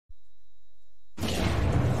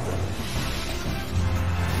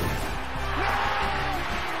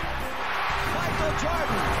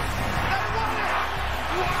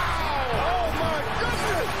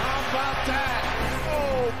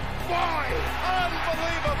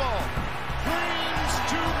Unbelievable. Dreams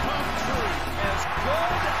to come true. As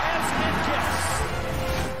good as it gets.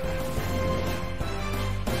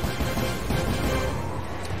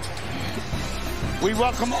 We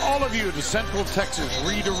welcome all of you to Central Texas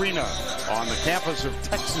Reed Arena on the campus of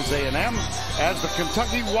Texas A&M as the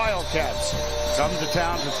Kentucky Wildcats come to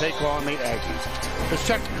town to take on the Aggies. Let's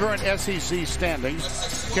check the current SEC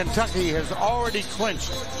standings. Kentucky has already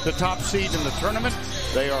clinched the top seed in the tournament.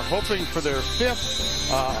 They are hoping for their fifth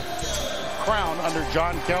crown under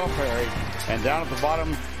John Calipari. And down at the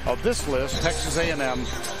bottom of this list, Texas A&M,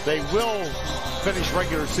 they will finish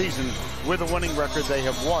regular season with a winning record. They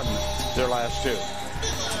have won their last two.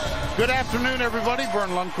 Good afternoon, everybody.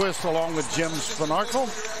 Vern Lundquist along with Jim Spanarkel.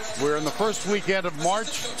 We're in the first weekend of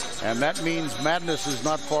March, and that means madness is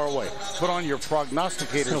not far away. Put on your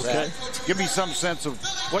prognosticator's hat. Give me some sense of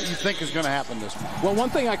what you think is going to happen this month. Well, one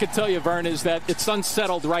thing I could tell you, Vern, is that it's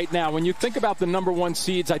unsettled right now. When you think about the number one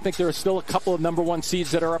seeds, I think there are still a couple of number one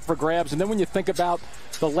seeds that are up for grabs. And then when you think about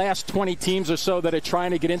the last 20 teams or so that are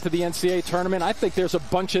trying to get into the NCAA tournament, I think there's a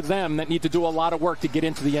bunch of them that need to do a lot of work to get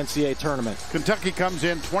into the NCAA tournament. Kentucky comes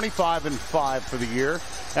in 25-5 for the year,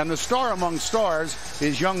 and the star among stars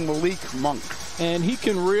is young Malik Monk. And he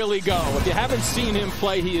can really go. If you haven't seen him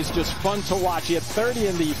play, he is just fun to watch. He had 30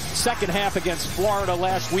 in the second half against Florida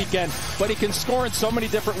last weekend, but he can score in so many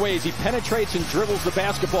different ways. He penetrates and dribbles the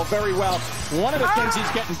basketball very well. One of the things he's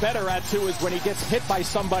getting better at, too, is when he gets hit by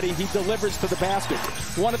somebody, he delivers to the basket.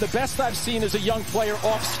 One of the best I've seen as a young player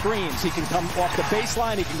off screens. He can come off the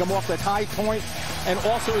baseline, he can come off the high point, and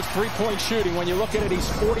also his three-point shooting. When you look at it, he's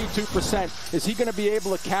 42%. Is he going to be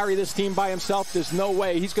able to carry this team by himself? There's no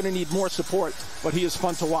way. He's going to need more support, but he is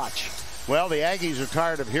fun to watch. Well, the Aggies are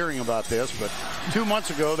tired of hearing about this, but 2 months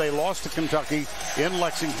ago they lost to Kentucky in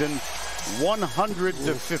Lexington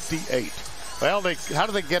 100-58. Well, how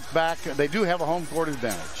do they get back? They do have a home court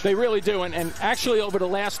advantage. They really do, and actually over the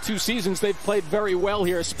last 2 seasons, they've played very well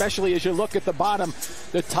here, especially as you look at the bottom,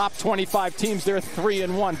 the top 25 teams, they're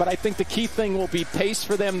 3-1. But I think the key thing will be pace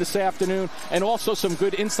for them this afternoon, and also some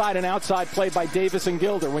good inside and outside play by Davis and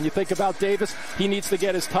Gilder. When you think about Davis, he needs to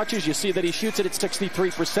get his touches. You see that he shoots it at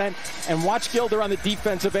 63%. And watch Gilder on the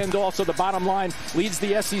defensive end also. The bottom line leads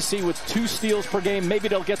the SEC with 2 steals per game. Maybe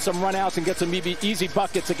they'll get some runouts and get some easy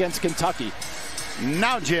buckets against Kentucky.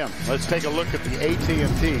 Now, Jim, let's take a look at the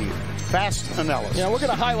AT&T fast analysis. Yeah, we're going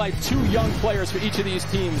to highlight 2 young players for each of these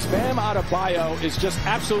teams. Bam Adebayo is just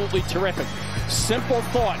absolutely terrific. Simple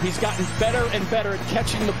thought. He's gotten better and better at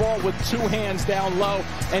catching the ball with 2 hands down low,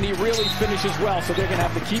 and he really finishes well. So they're going to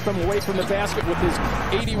have to keep him away from the basket with his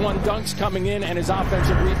 81 dunks coming in and his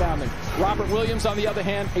offensive rebounding. Robert Williams, on the other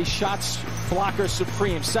hand, a shot blocker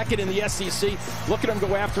supreme. Second in the SEC. Look at him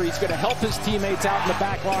go after. He's going to help his teammates out in the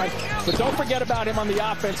back line. But don't forget about him on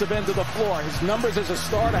the offensive end of the floor. His numbers as a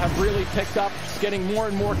starter have really picked up, getting more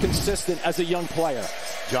and more consistent as a young player.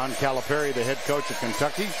 John Calipari, the head coach of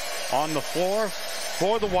Kentucky, on the floor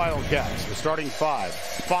for the Wildcats. The starting 5,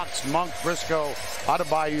 Fox, Monk, Briscoe,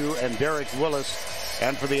 Adebayo, and Derek Willis.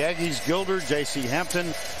 And for the Aggies, Gilder, J.C. Hampton,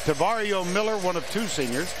 Tavario Miller, one of 2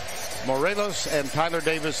 seniors, Morelos and Tyler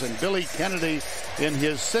Davis, and Billy Kennedy in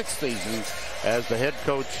his 6th season as the head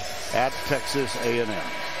coach at Texas A&M.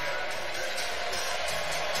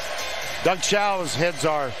 Doug Schau's heads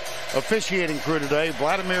our officiating crew today.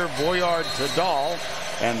 Vladimir Boyard-Tadal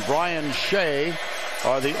and Brian Shea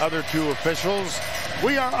are the other 2 officials.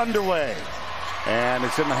 We are underway, and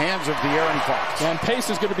it's in the hands of De'Aaron Fox. And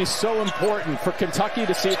pace is going to be so important for Kentucky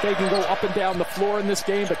to see if they can go up and down the floor in this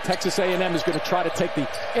game, but Texas A&M is going to try to take the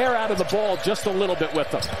air out of the ball just a little bit with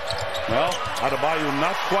them. Well, Adebayo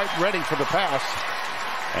not quite ready for the pass,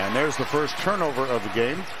 and there's the first turnover of the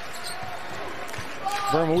game.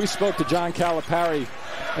 Vern, when we spoke to John Calipari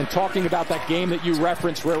and talking about that game that you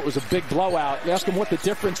referenced where it was a big blowout, you asked him what the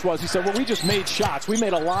difference was. He said, well, we just made shots. We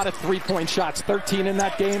made a lot of three-point shots, 13 in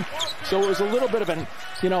that game. So it was a little bit of an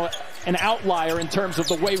outlier in terms of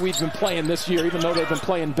the way we've been playing this year, even though they've been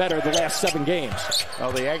playing better the last 7 games.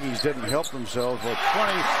 Well, the Aggies didn't help themselves with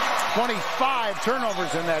 25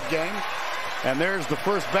 turnovers in that game. And there's the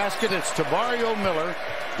first basket. It's Tavario Miller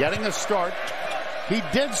getting a start. He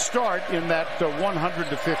did start in that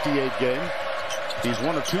 100-58 game. He's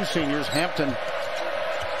one of 2 seniors. Hampton,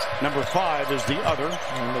 number 5, is the other.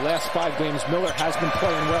 In the last 5 games, Miller has been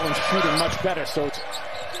playing well and shooting much better, so it's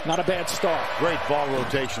not a bad start. Great ball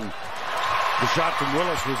rotation. The shot from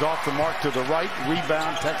Willis was off the mark to the right.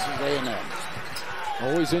 Rebound, Texas A&M.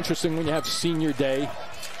 Always interesting when you have senior day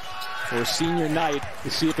or senior night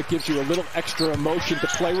to see if it gives you a little extra emotion to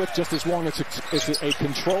play with, just as long as it's a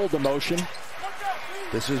controlled emotion.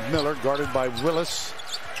 This is Miller, guarded by Willis.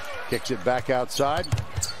 Kicks it back outside.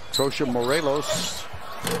 Trosha Morelos.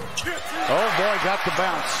 Oh boy, got the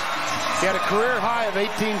bounce. He had a career high of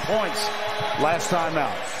 18 points last time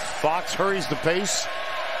out. Fox hurries the pace.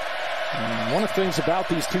 One of the things about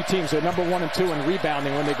these two teams, they're number 1 and 2 in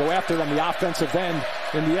rebounding when they go after them the offensive end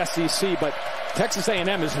in the SEC, but Texas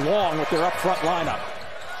A&M is long with their up front lineup.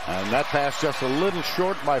 And that pass just a little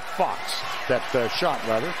short by Fox. That shot,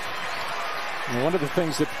 rather. And one of the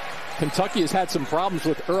things that Kentucky has had some problems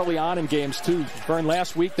with early on in games, too. Vern,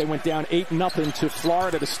 last week they went down 8-0 to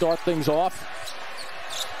Florida to start things off.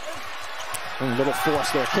 And a little force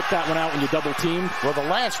there. Kick that one out when you double teamed. Well, the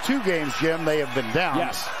last 2 games, Jim, they have been down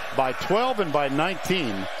by 12 and by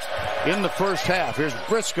 19 in the first half. Here's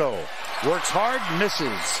Briscoe. Works hard, misses.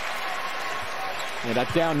 Yeah,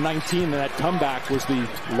 that down 19 and that comeback was the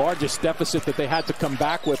largest deficit that they had to come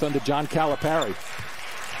back with under John Calipari.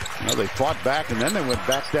 Well, they fought back, and then they went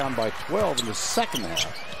back down by 12 in the second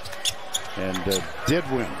half. And did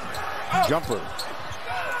win. Jumper.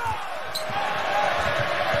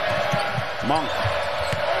 Monk.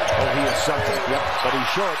 Oh, he is something. Yep, but he's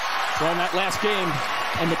short. Well, in that last game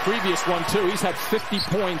and the previous one, too, he's had 50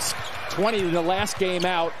 points, 20 in the last game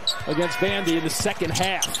out against Vandy in the second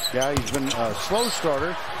half. Yeah, he's been a slow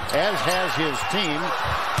starter, as has his team.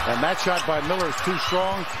 And that shot by Miller is too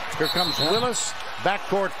strong. Here comes Willis.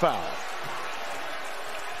 Backcourt foul.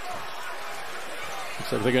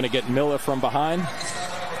 So they're going to get Miller from behind.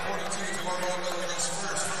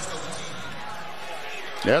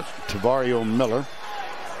 Yep, Tavario Miller.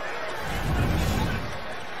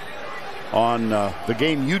 On the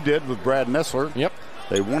game you did with Brad Nessler. Yep.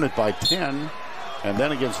 They won it by 10. And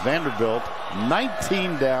then against Vanderbilt,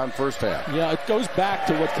 19 down first half. Yeah, it goes back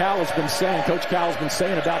to what Cal has been saying, Coach Cal has been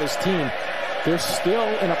saying about his team. They're still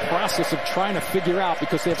in a process of trying to figure out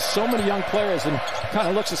because they have so many young players, and kind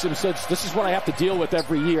of looks at them and says, this is what I have to deal with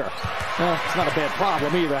every year. Well, it's not a bad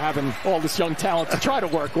problem either, having all this young talent to try to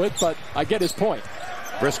work with, but I get his point.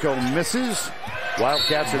 Briscoe misses.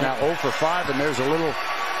 Wildcats are now 0 for 5, and there's a little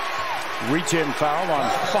reach-in foul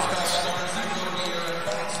on Fox.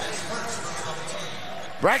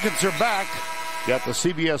 Brackets are back. Got the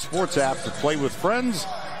CBS Sports app to play with friends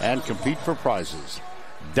and compete for prizes.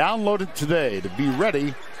 Download it today to be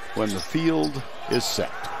ready when the field is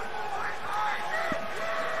set.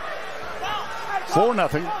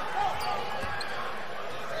 4-0.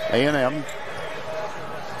 A&M.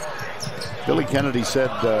 Billy Kennedy said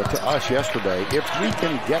to us yesterday, if we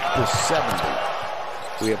can get to 70,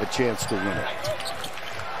 we have a chance to win it.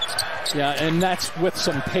 Yeah, and that's with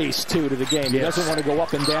some pace, too, to the game. He doesn't want to go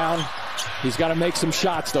up and down. He's got to make some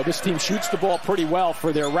shots, though. This team shoots the ball pretty well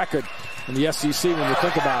for their record in the SEC when you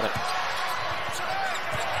think about it.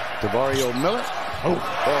 Tavario Miller. Oh, what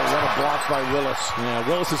a block by Willis. Yeah,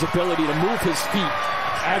 Willis's ability to move his feet.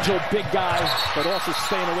 Agile, big guy, but also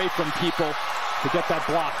staying away from people to get that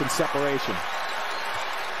block and separation.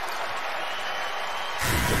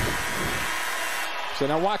 So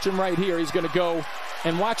now watch him right here. He's going to go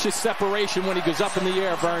and watch his separation when he goes up in the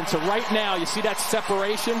air, Vern. So right now, you see that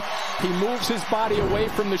separation? He moves his body away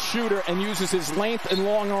from the shooter and uses his length and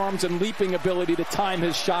long arms and leaping ability to time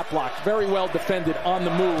his shot block. Very well defended on the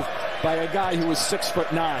move by a guy who was 6'9".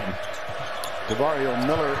 Tavario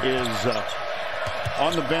Miller is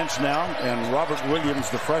on the bench now, and Robert Williams,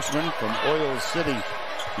 the freshman from Oil City,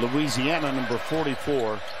 Louisiana, number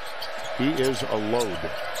 44, he is a load.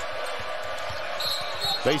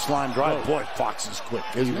 Baseline drive. Boy, Fox is quick,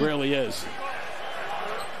 isn't he? He really is.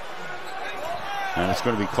 And it's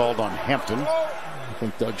going to be called on Hampton. I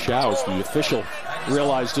think Doug Showers, the official,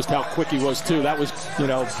 realized just how quick he was, too. That was, you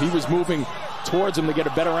know, he was moving towards him to get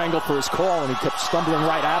a better angle for his call, and he kept stumbling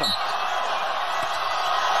right at him.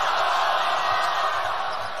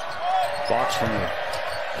 Fox from the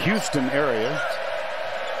Houston area.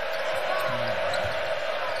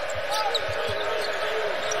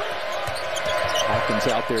 Hawkins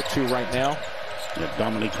out there, too, right now. Yeah,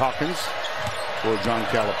 Dominique Hawkins for John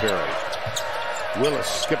Calipari. Willis,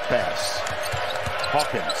 skip pass.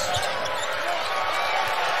 Hawkins.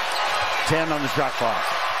 10 on the shot clock.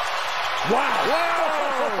 Wow!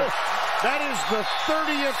 Whoa! That is the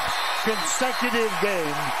 30th consecutive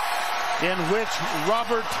game in which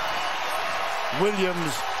Robert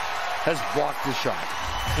Williams has blocked a shot.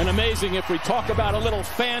 And amazing, if we talk about a little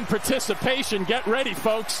fan participation, get ready,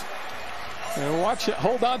 folks. And watch it.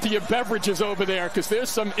 Hold on to your beverages over there, because there's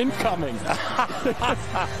some incoming.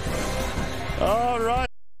 All right.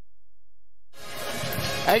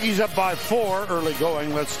 Aggies up by 4 early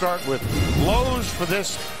going. Let's start with lows for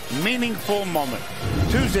this meaningful moment.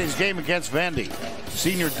 Tuesday's game against Vandy.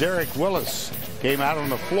 Senior Derek Willis came out on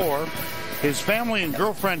the floor His family and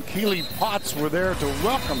girlfriend Keely Potts were there to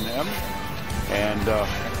welcome him. And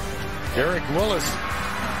Derek Willis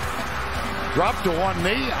dropped to one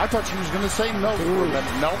knee. I thought she was going to say no.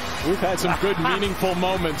 Nope. We've had some good, meaningful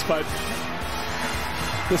moments, but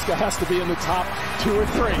this guy has to be in the top 2 or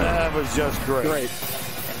 3. That was just great. Great.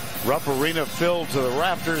 Rupp Arena filled to the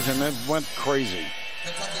rafters and then went crazy.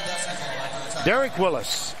 Derek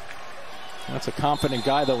Willis. That's a confident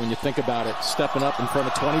guy, though, when you think about it. Stepping up in front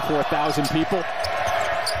of 24,000 people.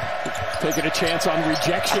 Taking a chance on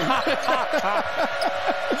rejection.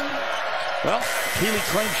 Well, Keely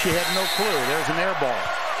claims she had no clue. There's an air ball.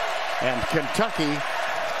 And Kentucky,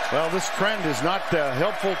 well, this trend is not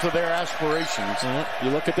helpful to their aspirations. You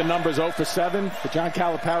look at the numbers, 0 for 7 for John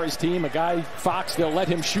Calipari's team. A guy, Fox, they'll let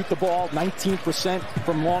him shoot the ball 19%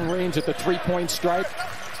 from long range at the 3-point stripe.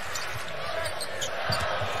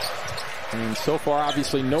 And so far,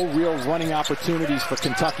 obviously, no real running opportunities for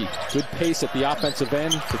Kentucky. Good pace at the offensive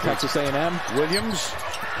end for Texas A&M. Williams,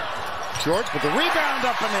 short, but the rebound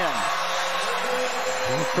up and in.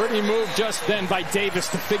 And a pretty move just then by Davis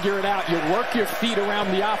to figure it out. You work your feet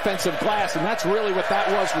around the offensive glass, and that's really what that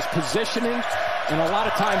was positioning. And a lot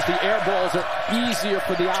of times the air balls are easier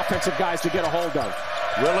for the offensive guys to get a hold of.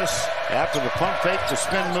 Willis, after the pump fake, the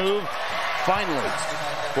spin move, finally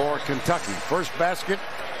for Kentucky. First basket,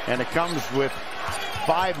 and it comes with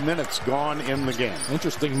 5 minutes gone in the game.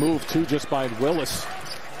 Interesting move, too, just by Willis.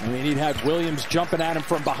 I mean, he'd had Williams jumping at him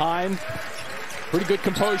from behind. Pretty good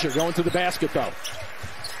composure going to the basket, though.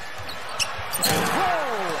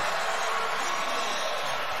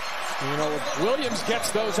 You know, if Williams gets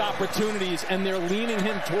those opportunities and they're leaning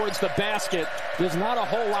him towards the basket, there's not a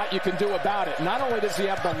whole lot you can do about it. Not only does he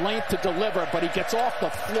have the length to deliver, but he gets off the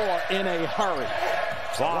floor in a hurry.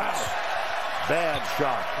 Wow. Bad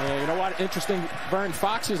shot. Yeah, you know what? Interesting. Vern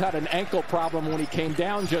Fox has had an ankle problem when he came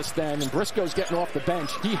down just then, and Briscoe's getting off the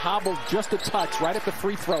bench. He hobbled just a touch right at the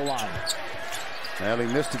free throw line. Well, he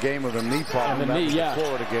missed a game with a knee problem. The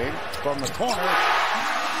Florida game. From the corner.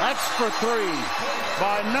 That's for 3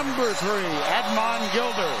 by number 3, Admon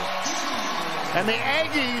Gilder. And the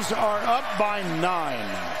Aggies are up by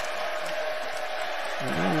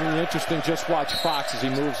 9. Interesting. Just watch Fox as he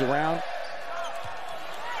moves around.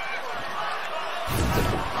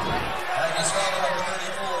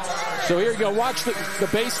 So here you go. Watch the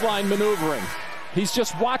baseline maneuvering. He's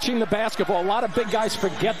just watching the basketball. A lot of big guys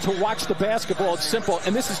forget to watch the basketball. It's simple.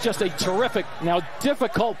 And this is just a terrific, now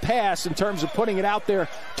difficult pass in terms of putting it out there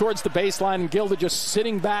towards the baseline. And Gilder just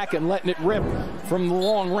sitting back and letting it rip from the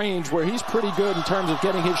long range, where he's pretty good in terms of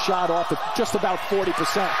getting his shot off at just about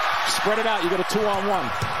 40%. Spread it out. You get a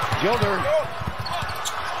 2-on-1. Gilder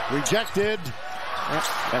rejected.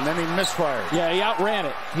 And then he misfired. Yeah, he outran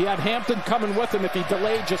it. He had Hampton coming with him. If he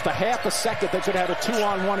delayed just a half a second, they could have had a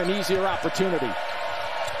 2-on-1, an easier opportunity.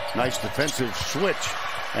 Nice defensive switch.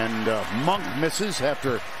 And Monk misses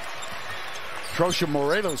after Trosha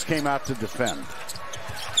Morelos came out to defend.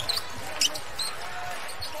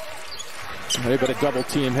 They better double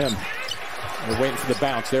team him. They're waiting for the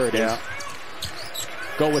bounce. There it is.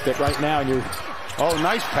 Go with it right now. And you. Oh,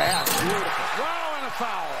 nice pass. Beautiful. Wow, and a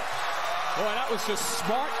foul. Boy, that was just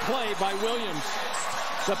smart play by Williams.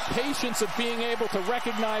 The patience of being able to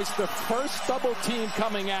recognize the first double team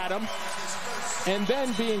coming at him and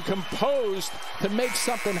then being composed to make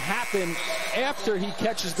something happen after he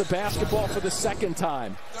catches the basketball for the second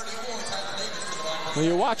time. When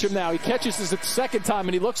you watch him now, he catches this the second time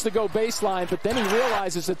and he looks to go baseline, but then he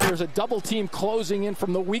realizes that there's a double team closing in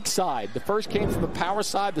from the weak side. The first came from the power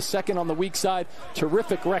side, the second on the weak side.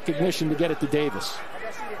 Terrific recognition to get it to Davis.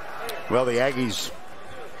 Well, the Aggies,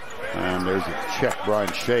 and there's a check.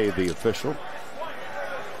 Brian Shea, the official.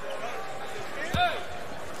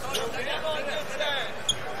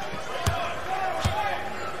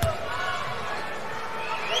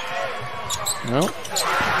 Well,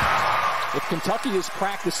 if Kentucky is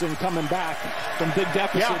practicing coming back from big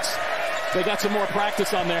deficits, they got some more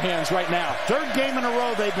practice on their hands right now. Third game in a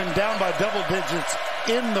row they've been down by double digits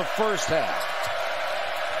in the first half.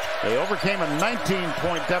 They overcame a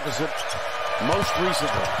 19-point deficit most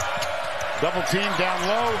recently. Double team down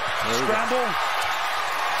low, scramble,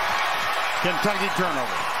 Kentucky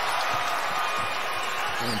turnover.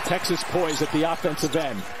 And Texas poised at the offensive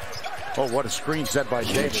end. Oh, what a screen set by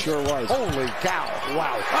Davis. It sure was. Holy cow.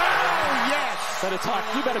 Wow. Oh, yes. You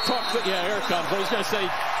better talk. Yeah, here it comes. I was going to say,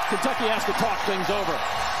 Kentucky has to talk things over.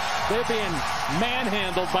 They're being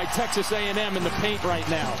manhandled by Texas A&M in the paint right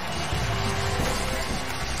now.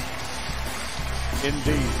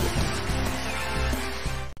 Indeed.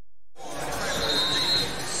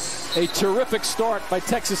 A terrific start by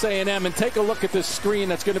Texas A&M, and take a look at this screen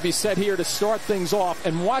that's going to be set here to start things off,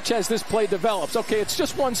 and watch as this play develops. Okay, it's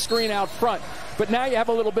just one screen out front, but now you have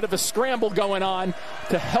a little bit of a scramble going on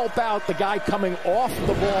to help out the guy coming off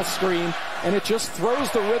the ball screen, and it just throws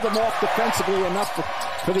the rhythm off defensively enough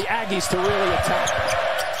for the Aggies to really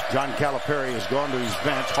attack. John Calipari has gone to his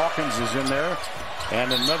bench. Hawkins is in there,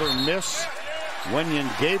 and another miss. Wenyan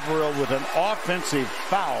Gabriel with an offensive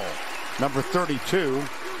foul, number 32.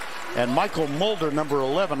 And Michael Mulder, number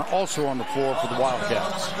 11, also on the floor for the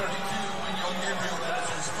Wildcats.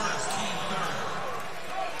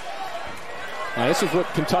 Now, this is what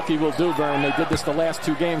Kentucky will do, Vern. They did this the last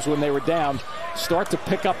two games when they were down. Start to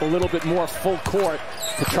pick up a little bit more full court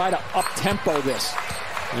to try to up-tempo this.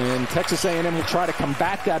 And Texas A&M will try to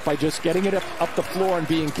combat that by just getting it up the floor and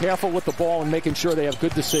being careful with the ball and making sure they have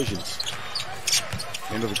good decisions.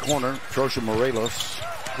 Into the corner, Trosha Morelos.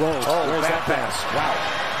 Whoa, where's that pass?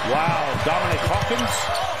 Wow. Wow, Dominic Hawkins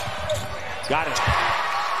got it.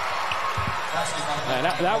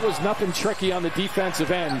 That was nothing tricky on the defensive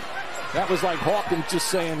end. That was like Hawkins just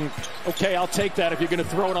saying, okay, I'll take that if you're going to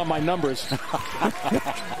throw it on my numbers. They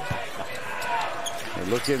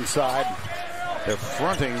look inside. They're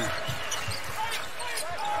fronting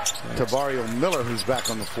Tavario Miller, who's back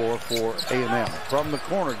on the floor for A&M. From the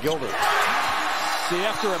corner, Gilder. See,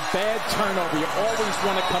 after a bad turnover, you always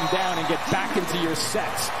want to come down and get back into your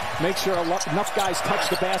sets. Make sure enough guys touch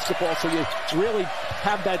the basketball so you really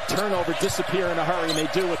have that turnover disappear in a hurry, and they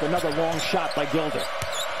do with another long shot by Gilder.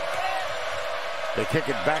 They kick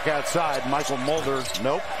it back outside. Michael Mulder,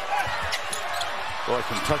 nope. Boy,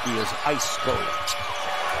 Kentucky is ice cold.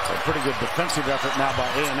 A pretty good defensive effort now by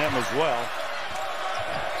A&M as well.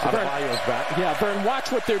 Adebayo's back. Yeah, Vern,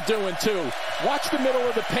 watch what they're doing, too. Watch the middle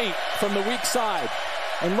of the paint from the weak side.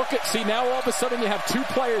 And look at, see, now all of a sudden you have two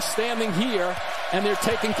players standing here, and they're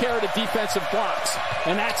taking care of the defensive blocks.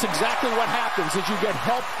 And that's exactly what happens, is you get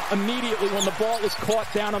help immediately when the ball is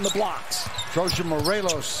caught down on the blocks. Trosha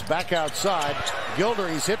Morelos back outside. Gilder,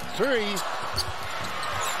 he's hit three.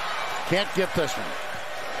 Can't get this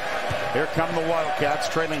one. Here come the Wildcats,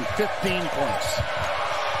 trailing 15 points.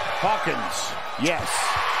 Hawkins, yes.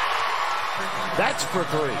 That's for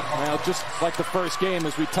three. Well, just like the first game,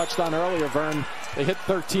 as we touched on earlier, Vern, they hit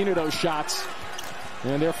 13 of those shots.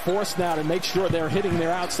 And they're forced now to make sure they're hitting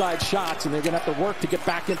their outside shots, and they're going to have to work to get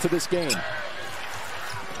back into this game.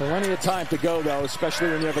 Plenty of time to go, though, especially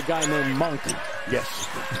when you have a guy named Monk. Yes.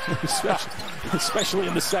 especially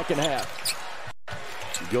in the second half.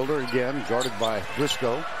 Gilder again, guarded by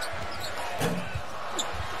Briscoe.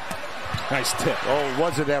 Nice tip. Oh,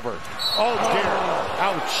 was it ever? Oh, dear.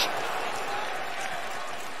 Ouch.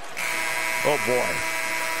 Oh, boy.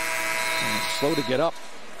 And slow to get up.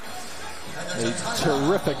 A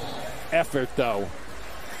terrific effort, though.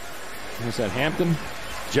 Who's that, Hampton?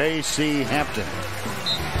 J.C. Hampton.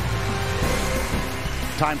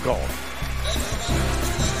 Time call.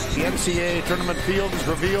 The NCAA tournament field is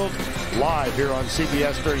revealed live here on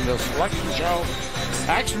CBS during the selection show.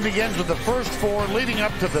 Action begins with the first four leading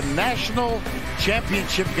up to the national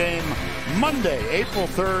championship game Monday, April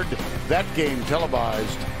 3rd. That game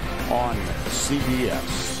televised on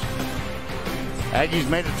CBS. Aggies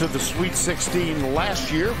made it to the Sweet 16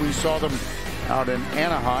 last year. We saw them out in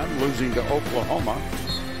Anaheim losing to Oklahoma.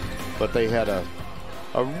 But they had a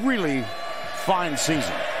really fine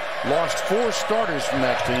season. Lost 4 starters from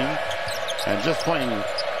that team and just playing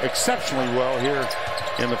exceptionally well here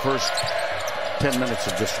in the first 10 minutes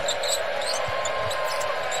of this one.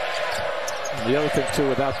 The other thing, too,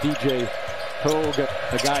 without DJ Hogue,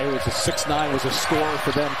 a guy who was a 6'9", was a scorer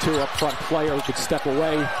for them, too, up-front player who could step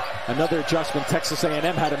away. Another adjustment Texas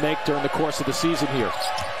A&M had to make during the course of the season here.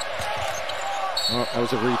 Oh, that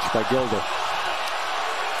was a reach by Gilder.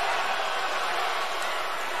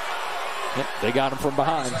 Yep, they got him from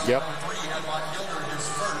behind. Yep.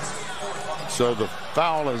 So the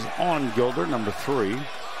foul is on Gilder, number 3.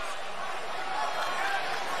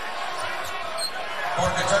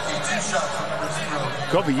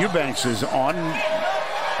 Kobe Eubanks is on,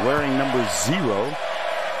 wearing number 0.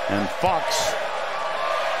 And Fox,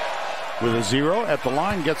 with a 0 at the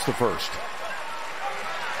line, gets the first.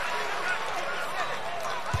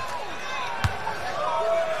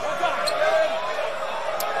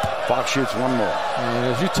 Fox shoots one more.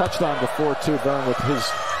 And as you touched on before, too, Vern, with his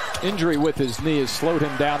injury with his knee has slowed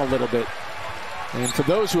him down a little bit. And for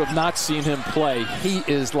those who have not seen him play, he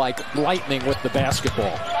is like lightning with the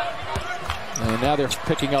basketball. And now they're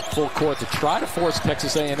picking up full court to try to force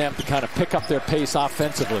Texas A&M to kind of pick up their pace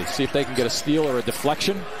offensively. See if they can get a steal or a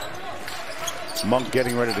deflection. Monk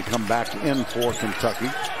getting ready to come back in for Kentucky.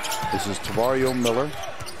 This is Tavario Miller.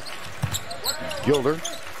 Gilder.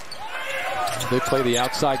 They play the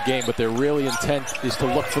outside game, but their really intent is to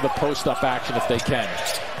look for the post-up action if they can.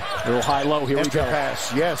 A little high-low. Here we go.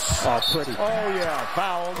 Pass. Yes. Oh, pretty. Oh, yeah.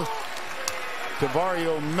 Fouled.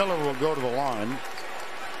 Tavario Miller will go to the line.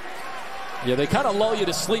 Yeah, they kind of lull you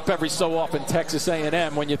to sleep every so often, Texas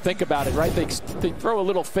A&M, when you think about it, right? They throw a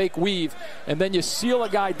little fake weave, and then you seal a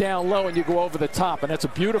guy down low and you go over the top. And that's a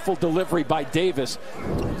beautiful delivery by Davis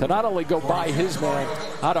to not only go by his man,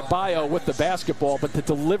 Adebayo, with the basketball, but to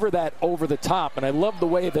deliver that over the top. And I love the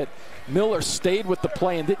way that Miller stayed with the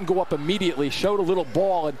play and didn't go up immediately, showed a little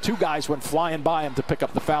ball, and two guys went flying by him to pick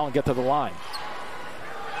up the foul and get to the line.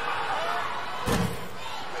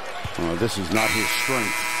 This is not his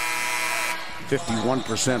strength.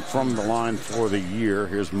 51% from the line for the year.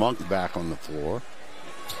 Here's Monk back on the floor.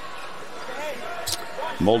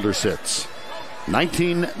 Mulder sits.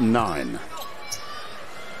 19-9.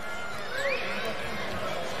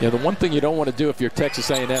 Yeah, the one thing you don't want to do if you're Texas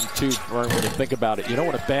A&M too, when you think about it, you don't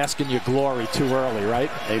want to bask in your glory too early, right?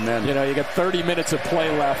 Amen. You know, you got 30 minutes of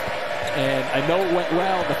play left, and I know it went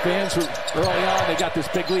well. The fans were early on, they got this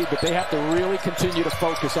big lead, but they have to really continue to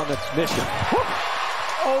focus on the mission.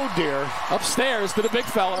 Oh, dear. Upstairs to the big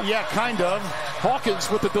fella. Yeah, kind of. Hawkins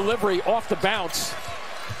with the delivery off the bounce.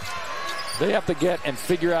 They have to get and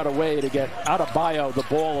figure out a way to get Adebayo the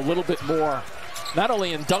ball a little bit more, not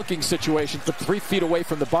only in dunking situations, but 3 feet away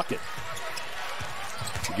from the bucket.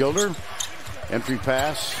 Gilder, entry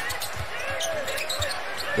pass.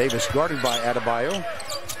 Davis guarded by Adebayo.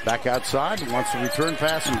 Back outside, wants to return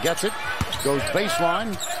pass and gets it. Goes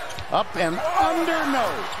baseline, up and under,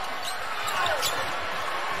 no.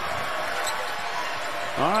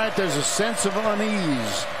 All right, there's a sense of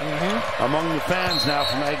unease among the fans now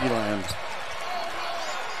from Aggieland.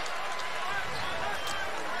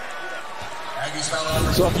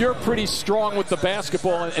 So if you're pretty strong with the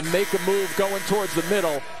basketball and make a move going towards the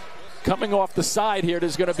middle, coming off the side here,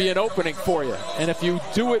 there's going to be an opening for you. And if you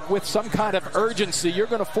do it with some kind of urgency, you're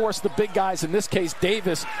going to force the big guys, in this case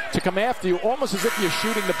Davis, to come after you almost as if you're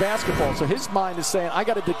shooting the basketball. So his mind is saying, I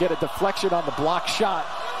got to get a deflection on the block shot.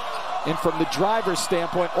 And from the driver's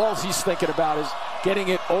standpoint, all he's thinking about is getting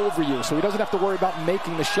it over you. So he doesn't have to worry about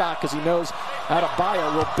making the shot because he knows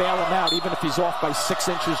Adebayo will bail him out even if he's off by 6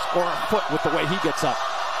 inches or a foot with the way he gets up.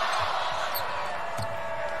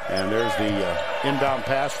 And there's the inbound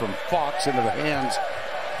pass from Fox into the hands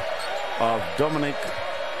of Dominic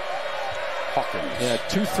Hawkins. Yeah,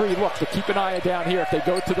 2-3 look, but keep an eye down here. If they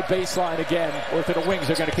go to the baseline again or to the wings,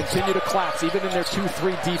 they're going to continue to collapse even in their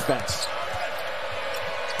 2-3 defense.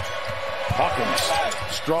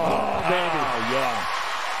 Hawkins, strong. Oh, baby. Yeah.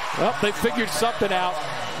 Well, they figured something out.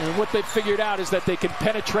 And what they figured out is that they can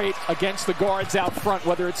penetrate against the guards out front,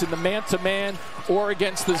 whether it's in the man-to-man or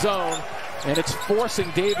against the zone. And it's forcing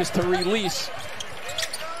Davis to release.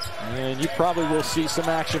 And you probably will see some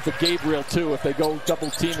action for Gabriel, too, if they go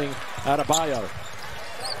double-teaming Adebayo.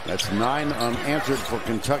 That's 9 unanswered for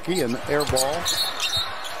Kentucky, and air ball.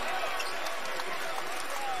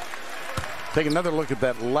 Take another look at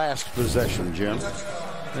that last possession, Jim.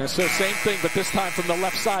 And so same thing, but this time from the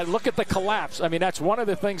left side. Look at the collapse. I mean, that's one of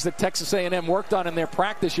the things that Texas A&M worked on in their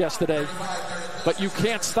practice yesterday. But you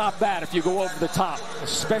can't stop that if you go over the top,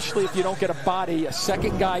 especially if you don't get a body, a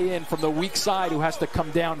second guy in from the weak side who has to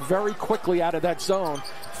come down very quickly out of that zone,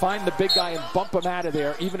 find the big guy and bump him out of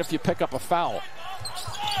there, even if you pick up a foul.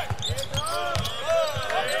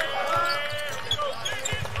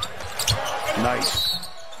 Nice.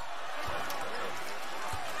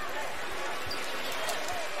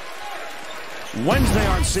 Wednesday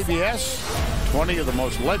on CBS, 20 of the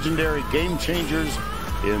most legendary game changers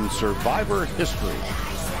in Survivor history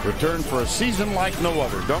return for a season like no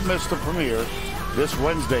other. Don't miss the premiere this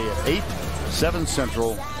Wednesday at 8, 7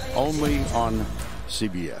 Central, only on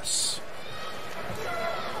CBS.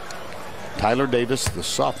 Tyler Davis, the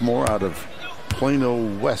sophomore out of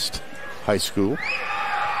Plano West High School.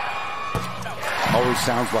 Always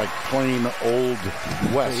sounds like plain old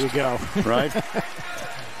West. There you go. Right?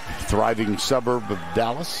 Thriving suburb of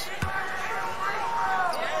Dallas.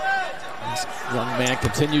 This young man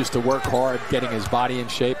continues to work hard, getting his body in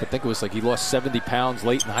shape. I think it was like he lost 70 pounds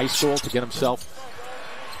late in high school to get himself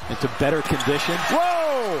into better condition.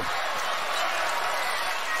 Whoa!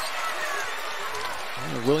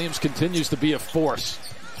 Williams continues to be a force.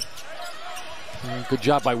 Good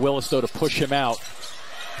job by Willis, though, to push him out.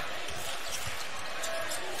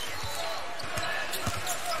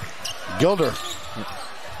 Gilder.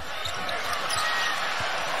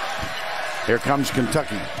 Here comes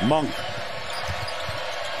Kentucky. Monk.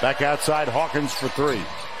 Back outside, Hawkins for 3.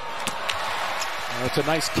 Well, it's a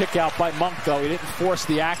nice kick out by Monk, though. He didn't force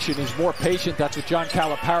the action. He's more patient. That's what John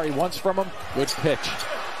Calipari wants from him. Good pitch.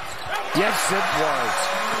 Yes, it was.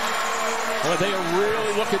 Well, they are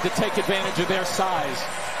really looking to take advantage of their size.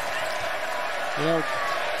 You know,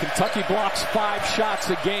 Kentucky blocks 5 shots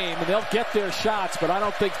a game, and they'll get their shots, but I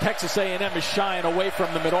don't think Texas A&M is shying away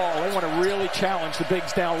from them at all. They want to really challenge the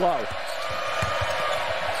bigs down low.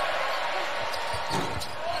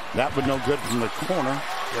 That would no good from the corner.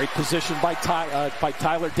 Great position by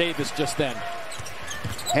Tyler Davis just then.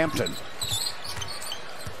 Hampton.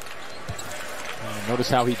 Notice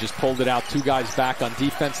how he just pulled it out. 2 guys back on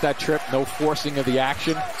defense that trip. No forcing of the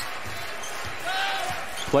action.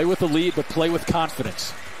 Play with the lead, but play with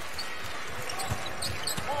confidence.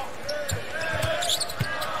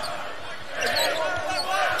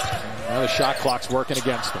 Now the shot clock's working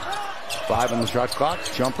against them. 5 on the shot clock.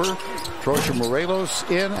 Jumper. Trocha Morelos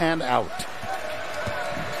in and out.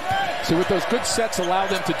 See, what those good sets allow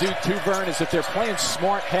them to do, too, Vern, is if they're playing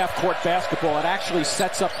smart half-court basketball, it actually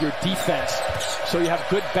sets up your defense so you have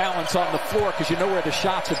good balance on the floor because you know where the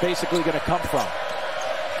shots are basically going to come from.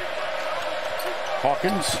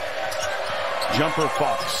 Hawkins. Jumper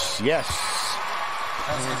Fox. Yes.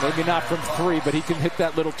 Maybe not from 3, but he can hit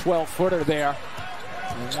that little 12-footer there.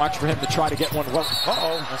 And watch for him to try to get one. Well,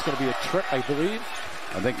 uh-oh. That's going to be a trip, I believe.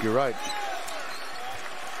 I think you're right.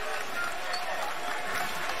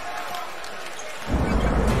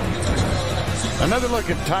 Another look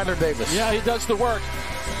at Tyler Davis. Yeah, he does the work.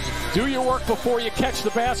 Do your work before you catch the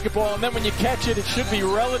basketball, and then when you catch it, it should be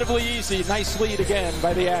relatively easy. Nice lead again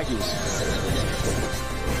by the Aggies.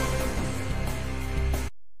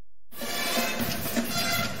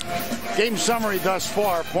 Game summary thus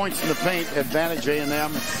far. Points in the paint, advantage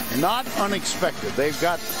A&M. Not unexpected. They've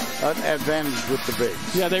got an advantage with the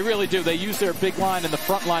bigs. Yeah, they really do. They use their big line in the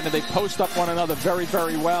front line, and they post up one another very,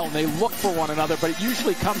 very well, and they look for one another, but it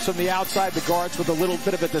usually comes from the outside, the guards with a little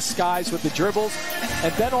bit of a disguise with the dribbles,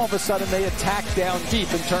 and then all of a sudden they attack down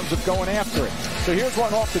deep in terms of going after it. So here's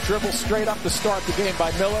one off the dribble straight up to start the game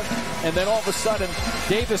by Miller, and then all of a sudden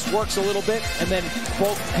Davis works a little bit, and then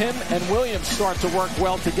both him and Williams start to work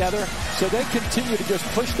well together. So they continue to just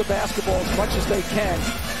push the basketball as much as they can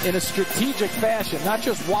in a strategic fashion, not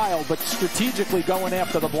just wild, but strategically going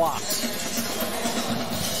after the blocks.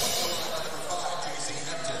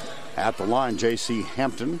 At the line, J.C.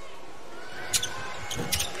 Hampton.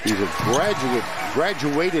 He's a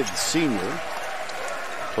graduated senior.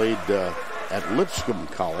 Played at Lipscomb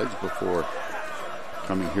College before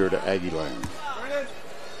coming here to Aggieland.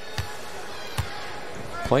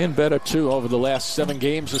 Playing better, too, over the last 7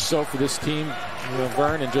 games or so for this team,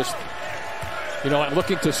 Vern, and just, you know, I'm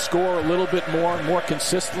looking to score a little bit more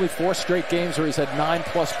consistently. 4 straight games where he's had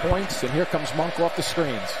 9+ points, and here comes Monk off the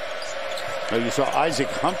screens. Now you saw Isaac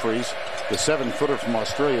Humphreys, the 7-footer from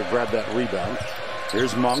Australia, grab that rebound.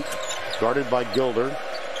 Here's Monk, guarded by Gilder.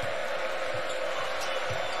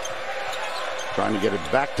 Trying to get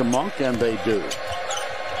it back to Monk, and they do.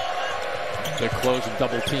 They're closing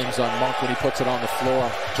double teams on Monk when he puts it on the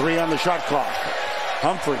floor. 3 on the shot clock.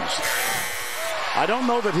 Humphreys. I don't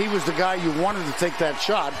know that he was the guy you wanted to take that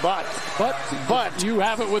shot, but you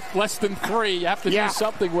have it with less than 3. You have to do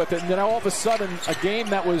something with it. And then all of a sudden, a game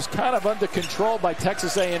that was kind of under control by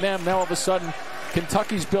Texas A&M, now all of a sudden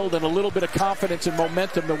Kentucky's building a little bit of confidence and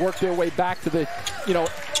momentum to work their way back to the, you know,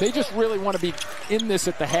 they just really want to be in this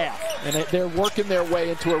at the half. And they're working their way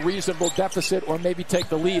into a reasonable deficit or maybe take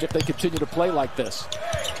the lead if they continue to play like this.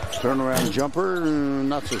 Turnaround jumper,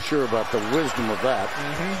 not so sure about the wisdom of that.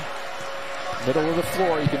 Middle of the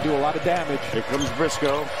floor, you can do a lot of damage. Here comes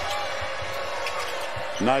Briscoe.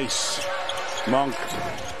 Nice. Monk.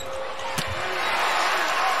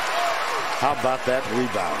 How about that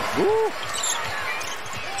rebound? Woo!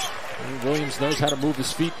 Williams knows how to move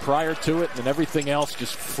his feet prior to it, and everything else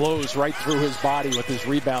just flows right through his body with his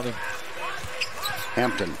rebounding.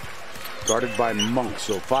 Hampton, guarded by Monk,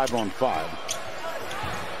 so 5 on 5.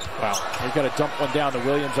 Wow, they've got to dump one down to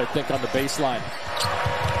Williams, I think, on the baseline.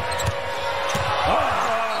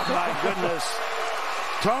 Oh, my goodness.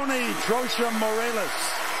 Tony Trocha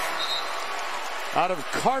Morelos out of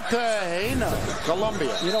Cartagena,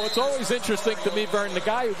 Colombia. You know, it's always interesting to me, Vern, the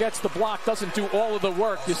guy who gets the block doesn't do all of the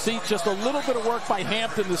work. You see just a little bit of work by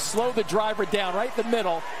Hampton to slow the driver down right in the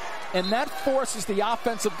middle, and that forces the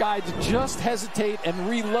offensive guy to just hesitate and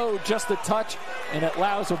reload just a touch, and it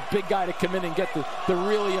allows a big guy to come in and get the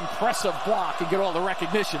really impressive block and get all the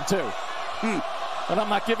recognition, too. But I'm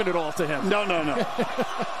not giving it all to him. No.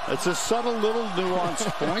 It's a subtle little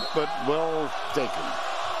nuanced point, but well taken.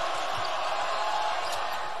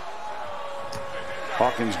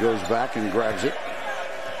 Hawkins goes back and grabs it.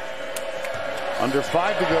 Under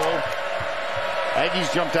 5 to go.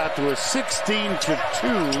 Aggies jumped out to a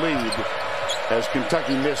 16-2 lead as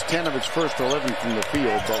Kentucky missed 10 of its first 11 from the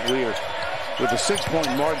field, but we're with a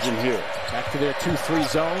 6-point margin here. Back to their 2-3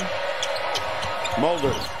 zone.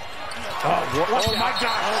 Mulder. Oh my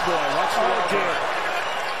God. Oh, boy. Watch the dear.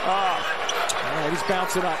 All right, he's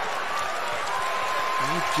bouncing up.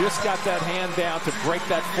 He just got that hand down to break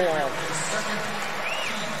that fall.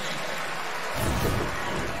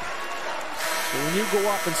 So when you go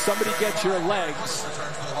up and somebody gets your legs,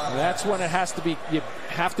 that's when it has to be, you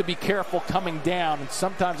have to be careful coming down. And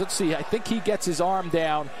sometimes, let's see, I think he gets his arm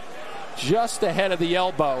down just ahead of the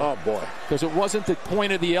elbow. Oh, boy. Because it wasn't the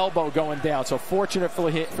point of the elbow going down. So fortunate for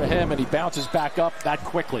him, and he bounces back up that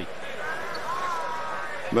quickly.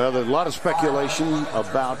 Well, there's a lot of speculation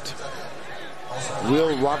about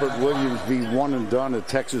will Robert Williams be one and done at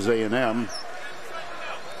Texas A&M.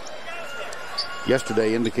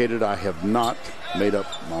 Yesterday indicated I have not made up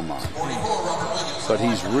my mind. But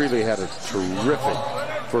he's really had a terrific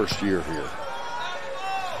first year here.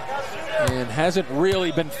 And hasn't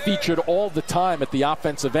really been featured all the time at the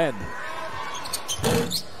offensive end.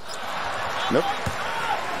 Nope.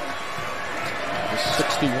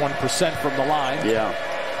 61% from the line. Yeah.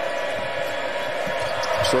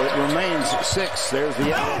 So it remains 6. There's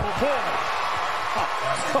the out.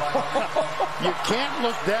 You can't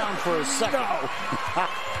look down for a second. No.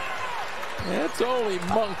 It's only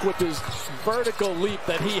Monk with his vertical leap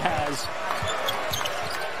that he has.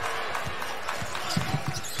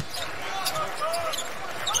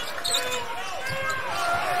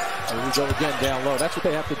 Here we go again down low. That's what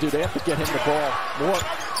they have to do. They have to get him the ball more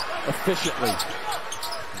efficiently.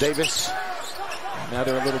 Davis. Now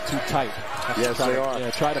they're a little too tight. Yes, they are.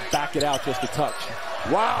 Yeah, try to back it out just a touch.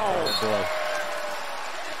 Wow. Oh, boy.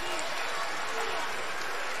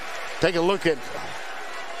 Take a look at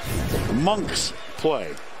Monk's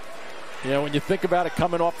play. Yeah, when you think about it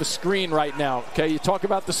coming off the screen right now, okay, you talk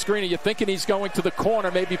about the screen and you're thinking he's going to the corner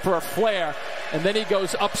maybe for a flare, and then he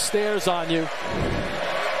goes upstairs on you.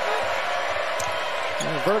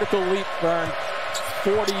 And a vertical leap burn,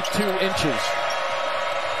 42 inches.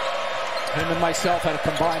 Him and myself had a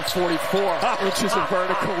combined 44 inches of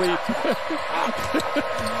vertical leap.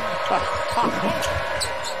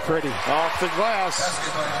 Pretty. Off the glass,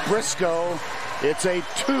 Briscoe. It's a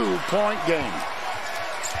 2-point game.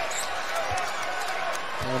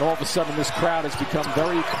 And all of a sudden, this crowd has become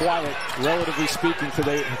very quiet, relatively speaking,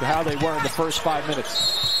 to how they were in the first 5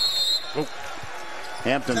 minutes. Oh.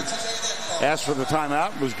 Hampton asked for the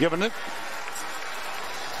timeout, was given it.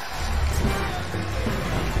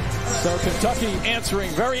 So Kentucky answering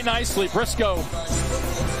very nicely. Briscoe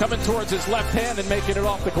coming towards his left hand and making it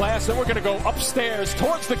off the glass. Then we're going to go upstairs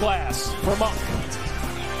towards the glass for Monk.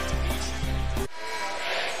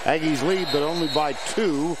 Aggies lead, but only by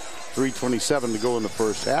 2. 3:27 to go in the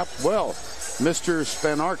first half. Well, Mr.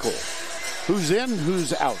 Spanarkel, who's in,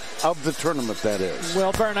 who's out of the tournament, that is?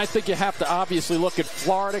 Well, Vern, I think you have to obviously look at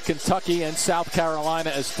Florida, Kentucky, and South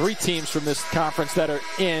Carolina as 3 teams from this conference that are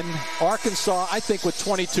in. Arkansas, I think with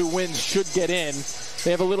 22 wins, should get in. They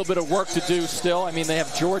have a little bit of work to do still. I mean, they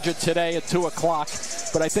have Georgia today at 2 o'clock.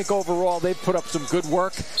 But I think overall they've put up some good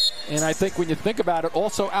work. And I think when you think about it,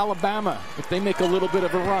 also Alabama, if they make a little bit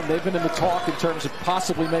of a run, they've been in the talk in terms of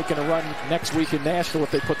possibly making a run next week in Nashville if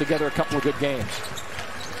they put together a couple of good games.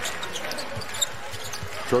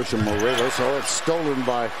 Trosham Morelos. Oh, it's stolen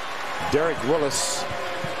by Derek Willis.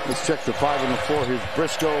 Let's check the 5 and the 4. Here's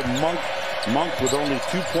Briscoe, Monk. Monk with only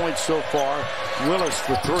 2 points so far. Willis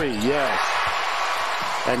for 3, yes.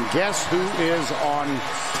 And guess who is on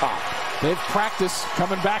top? They've practiced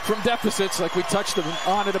coming back from deficits, like we touched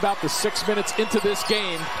on it about the 6 minutes into this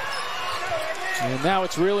game. And now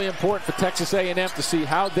it's really important for Texas A&M to see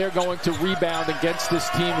how they're going to rebound against this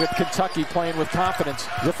team with Kentucky playing with confidence.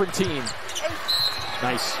 Different team.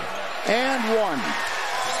 Nice. And 1.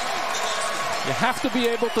 You have to be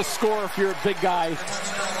able to score if you're a big guy.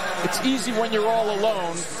 It's easy when you're all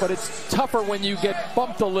alone, but it's tougher when you get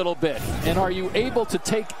bumped a little bit. And are you able to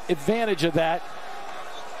take advantage of that?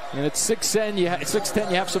 And at 6'10", you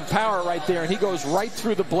have some power right there, and he goes right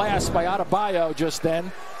through the blast by Adebayo just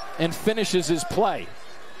then and finishes his play.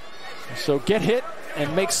 So get hit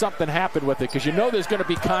and make something happen with it, because you know there's going to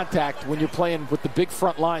be contact when you're playing with the big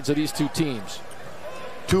front lines of these 2 teams.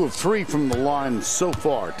 2 of 3 from the line so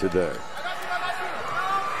far today.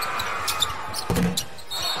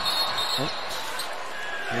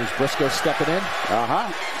 Here's Briscoe stepping in.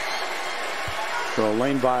 So a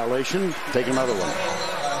lane violation. Take another one.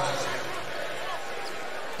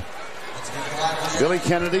 Billy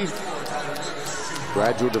Kennedy,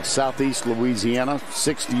 graduate of Southeast Louisiana,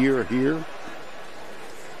 6th year here.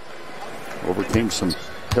 overcame some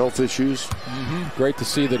health issues. Great to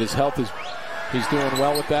see that his health he's doing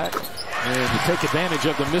well with that. And to take advantage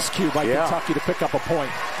of the miscue by Kentucky to pick up a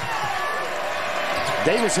point.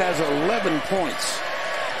 Davis has 11 points,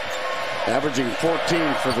 averaging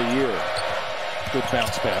 14 for the year. Good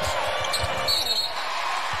bounce pass.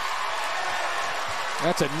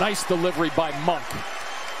 That's a nice delivery by Monk.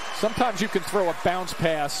 Sometimes you can throw a bounce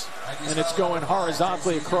pass and it's going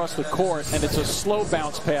horizontally across the court and it's a slow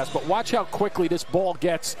bounce pass, but watch how quickly this ball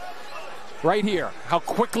gets right here, how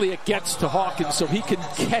quickly it gets to Hawkins so he can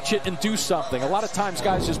catch it and do something. A lot of times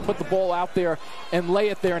guys just put the ball out there and lay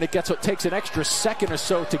it there and it takes an extra second or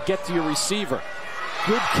so to get to your receiver.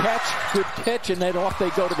 Good catch, good pitch, and then off they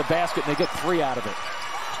go to the basket and they get 3 out of it.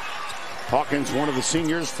 Hawkins, one of the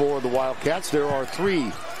seniors for the Wildcats. There are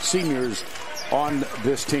 3 seniors on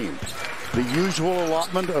this team. The usual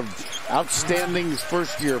allotment of outstanding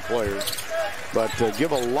first-year players, but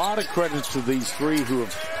give a lot of credit to these 3 who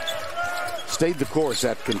have stayed the course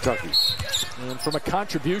at Kentucky. And from a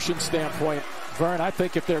contribution standpoint, Vern, I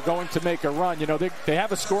think if they're going to make a run, you know, they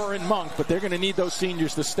have a scorer in Monk, but they're going to need those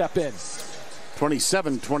seniors to step in.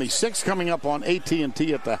 27-26 coming up on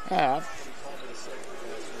AT&T at the half.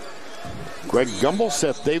 Greg Gumbel,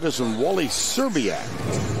 Seth Davis, and Wally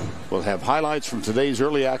Serbiak will have highlights from today's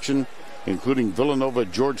early action, including Villanova,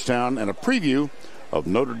 Georgetown, and a preview of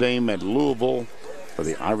Notre Dame and Louisville, where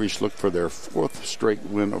the Irish look for their 4th straight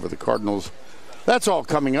win over the Cardinals. That's all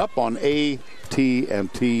coming up on AT&T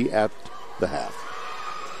at the half.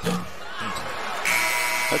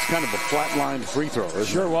 That's kind of a flatlined free throw, isn't it?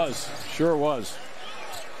 Sure was. Sure was.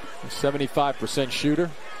 A 75% shooter.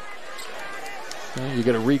 And you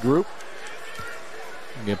got to regroup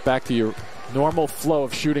and get back to your normal flow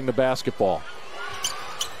of shooting the basketball.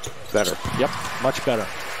 Better. Yep, much better.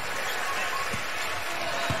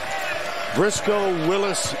 Briscoe,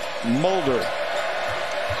 Willis, Mulder,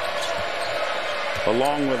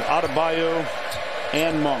 along with Adebayo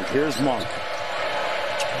and Monk. Here's Monk.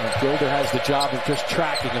 And Gilder has the job of just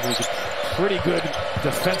tracking him. He's a pretty good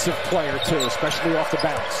defensive player, too, especially off the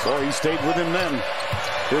bounce. Boy, he stayed with him then.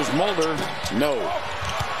 Here's Mulder. No.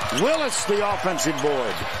 Willis, the offensive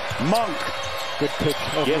board. Monk. Good pick.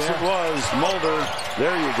 Yes, it was. Mulder.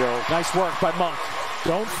 There you go. Nice work by Monk.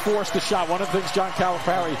 Don't force the shot. One of the things John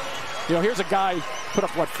Calipari, you know, here's a guy put up,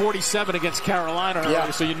 47 against Carolina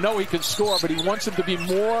earlier, so you know he can score, but he wants him to be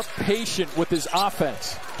more patient with his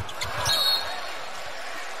offense.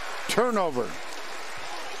 Turnover.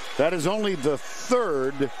 That is only the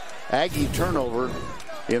 3rd Aggie turnover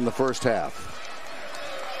in the first half.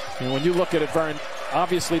 And when you look at it, Vern,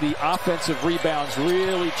 obviously the offensive rebounds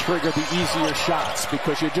really trigger the easier shots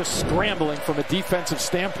because you're just scrambling from a defensive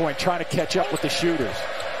standpoint trying to catch up with the shooters.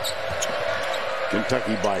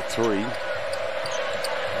 Kentucky by 3. Here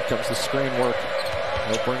comes the screen work.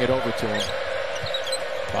 They'll bring it over to him.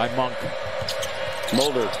 By Monk.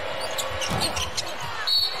 Mulder.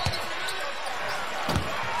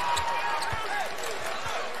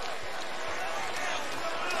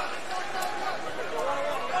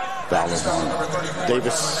 Foul on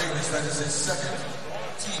Davis.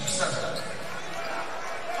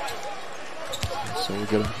 So we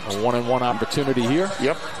get a 1-on-1 opportunity here.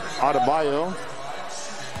 Yep. Adebayo.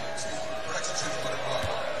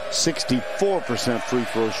 64% free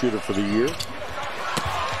throw shooter for the year.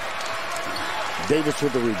 Davis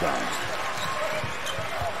with the rebound.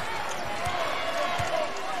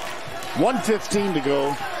 1:15 to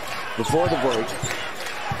go before the break.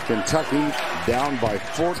 Kentucky down by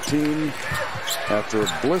 14 after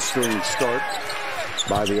a blistering start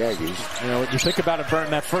by the Aggies. You know, when you think about it, Vern,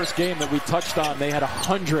 that first game that we touched on, they had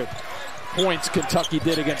 100 points Kentucky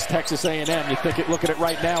did against Texas A&M. You think look at it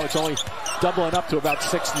right now, it's only doubling up to about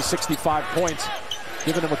 60, 65 points,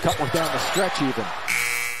 giving them a couple down the stretch even.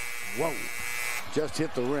 Whoa, just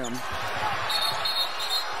hit the rim.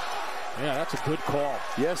 Yeah, that's a good call.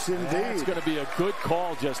 Yes, indeed. That's going to be a good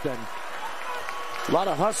call just then. A lot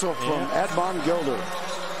of hustle from Admon Gilder.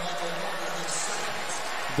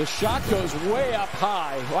 The shot goes way up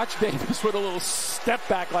high. Watch Davis with a little step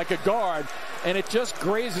back like a guard, and it just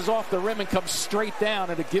grazes off the rim and comes straight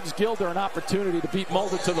down, and it gives Gilder an opportunity to beat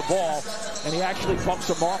Mulder to the ball, and he actually bumps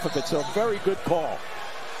him off of it, so very good call.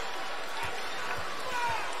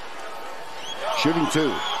 Shooting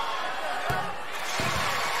 2.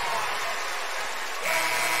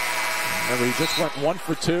 Remember, he just went 1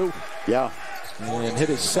 for 2. Yeah. And hit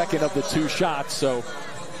his second of the 2 shots, so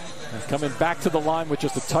coming back to the line with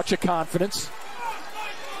just a touch of confidence.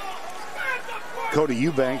 Cody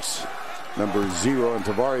Eubanks, number 0, and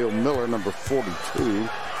Tavario Miller, number 42,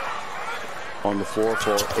 on the floor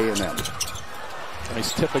for A&M.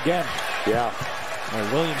 Nice tip again. Yeah.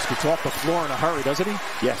 Well, Williams gets off the floor in a hurry, doesn't he?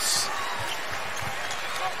 Yes.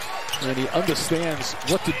 And he understands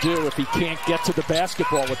what to do if he can't get to the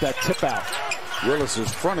basketball with that tip out. Willis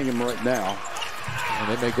is fronting him right now.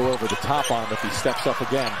 And they may go over the top on him if he steps up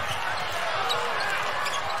again.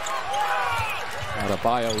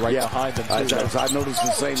 Adebayo right behind him, too. I noticed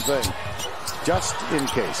the same thing. Just in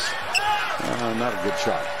case. Not a good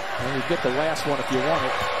shot. Well, you get the last one if you want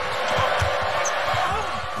it.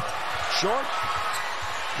 Short.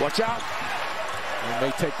 Watch out. They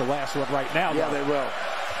may take the last one right now. Yeah, though. they will.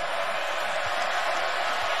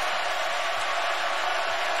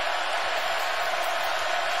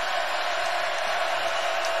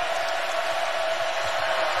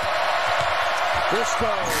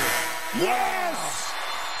 Briscoe. Yes!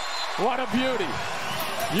 What a beauty.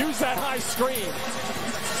 Use that high screen.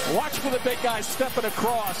 Watch for the big guy stepping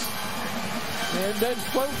across. And then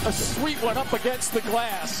float a sweet one up against the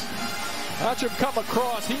glass. Watch him come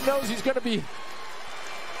across. He knows he's going to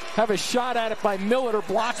have a shot at it by Miller to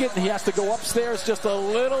block it. And he has to go upstairs just a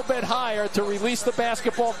little bit higher to release the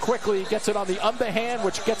basketball quickly. He gets it on the underhand,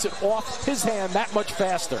 which gets it off his hand that much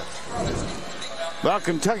faster. Well,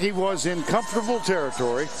 Kentucky was in comfortable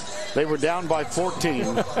territory. They were down by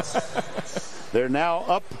 14. They're now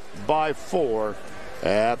up by 4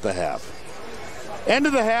 at the half. End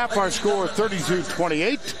of the half, our score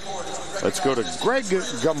 32-28. Let's go to Greg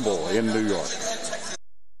Gumbel in New York.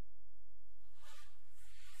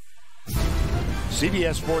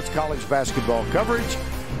 CBS Sports College basketball coverage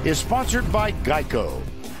is sponsored by Geico.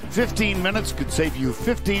 15 minutes could save you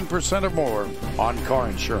 15% or more on car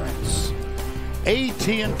insurance.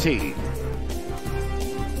 AT&T.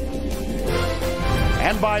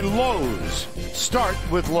 And by Lowe's. Start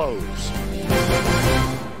with Lowe's.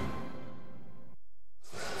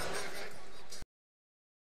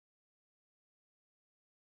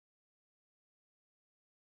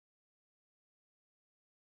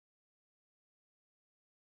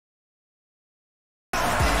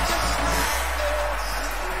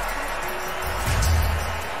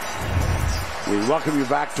 We welcome you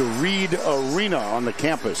back to Reed Arena on the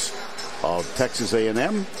campus of Texas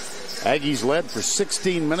A&M. Aggies led for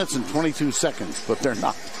 16 minutes and 22 seconds, but they're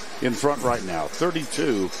not in front right now.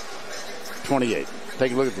 32-28.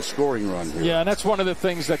 Take a look at the scoring run here. Yeah, and that's one of the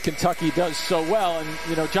things that Kentucky does so well. And,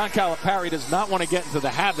 you know, John Calipari does not want to get into the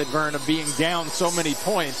habit, Vern, of being down so many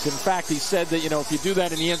points. In fact, he said that, you know, if you do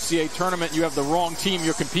that in the NCAA tournament, you have the wrong team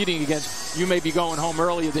you're competing against. You may be going home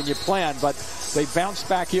earlier than you planned, but they bounced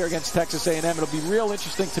back here against Texas A&M. It'll be real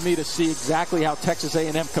interesting to me to see exactly how Texas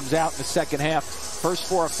A&M comes out in the second half. First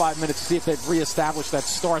 4 or 5 minutes to see if they've reestablished that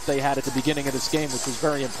start they had at the beginning of this game, which was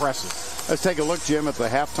very impressive. Let's take a look, Jim, at the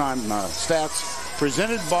halftime stats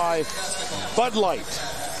presented by Bud Light.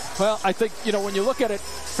 Well, I think, you know, when you look at it,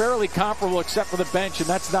 fairly comparable except for the bench, and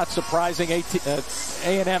that's not surprising.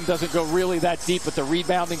 A&M doesn't go really that deep, but the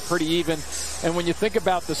rebounding pretty even. And when you think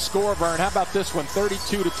about the score, Vern, how about this one?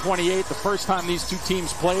 32-28. The first time these two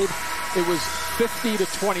teams played, it was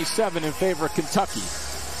 50-27 in favor of Kentucky.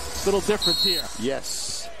 Little difference here.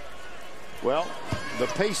 Yes. Well, the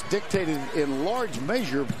pace dictated in large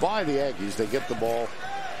measure by the Aggies. They get the ball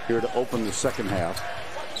here to open the second half.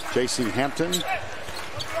 J.C. Hampton.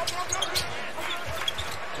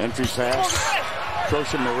 Entry pass.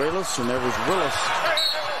 Trosha Morelos, and there was Willis.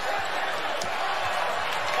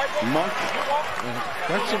 Monk. And the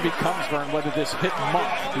question becomes, Vern, whether this hit Monk.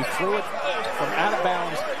 He threw it from out of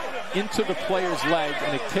bounds into the player's leg,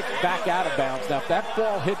 and it kicked back out of bounds. Now, if that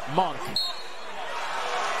ball hit Monk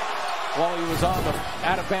while he was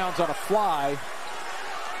out of bounds on a fly,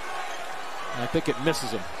 I think it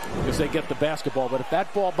misses him because they get the basketball. But if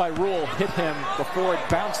that ball by rule hit him before it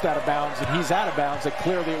bounced out of bounds and he's out of bounds, then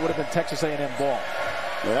clearly it would have been Texas A&M ball.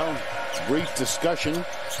 Well, brief discussion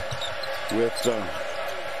with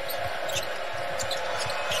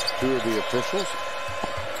two of the officials.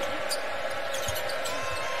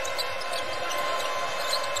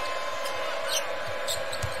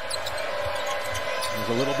 There's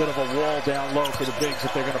a little bit of a wall down low for the bigs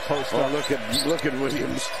if they're going to post up. Look at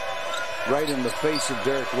Williams. Right in the face of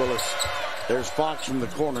Derek Willis. There's Fox from the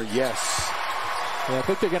corner. Yes. Yeah, I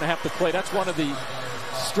think they're going to have to play. That's one of the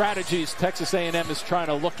strategies Texas A&M is trying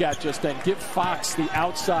to look at just then. Give Fox the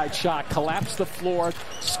outside shot. Collapse the floor.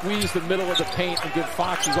 Squeeze the middle of the paint and give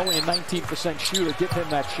Fox, who's only a 19% shooter, give him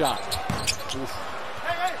that shot. Oof.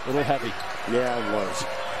 A little heavy. Yeah, it was.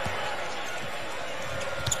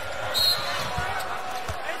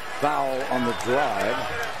 Foul on the drive.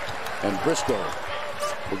 And Briscoe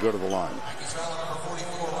will go to the line.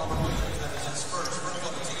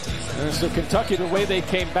 And so Kentucky, the way they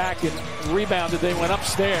came back and rebounded, they went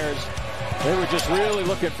upstairs. They were just really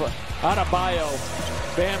looking for Adebayo.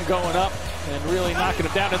 Bam going up and really knocking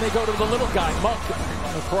him down. And they go to the little guy, Monk,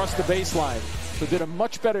 across the baseline. So did a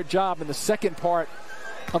much better job in the second part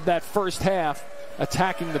of that first half,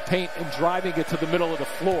 attacking the paint and driving it to the middle of the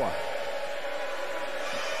floor.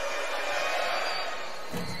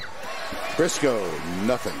 Briscoe,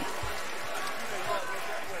 nothing.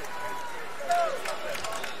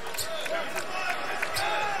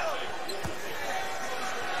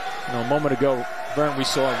 You know, a moment ago, Vern, we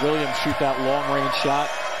saw Williams shoot that long-range shot.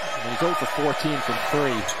 And he's 0 for 14 from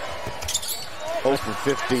 3. 0 for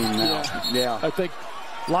 15 now. Yeah. I think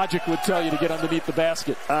logic would tell you to get underneath the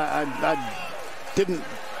basket. I didn't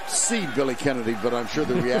see Billy Kennedy, but I'm sure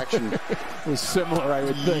the reaction was similar, I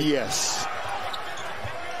would think. Yes.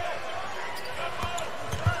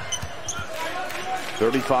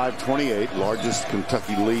 35-28, largest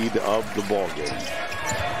Kentucky lead of the ball game.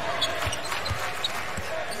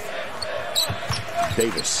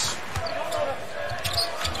 Davis.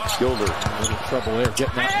 Gilder. A little trouble there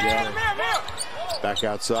getting out. Yeah. Back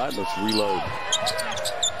outside. Let's reload.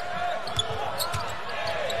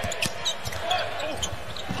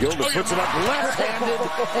 Gilder puts it up left-handed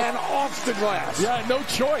and off the glass. Yeah, no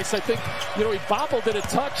choice. I think, you know, he bobbled it a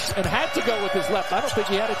touch and had to go with his left. I don't think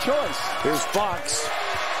he had a choice. Here's Fox.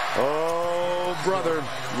 Oh, brother,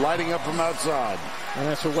 lighting up from outside.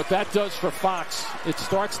 And so what that does for Fox, it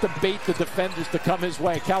starts to bait the defenders to come his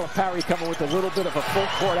way. Calipari coming with a little bit of a full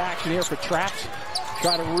court action here for traps,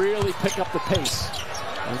 trying to really pick up the pace.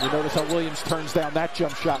 And you notice how Williams turns down that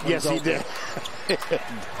jump shot. Yes, he did.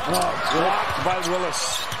 Blocked by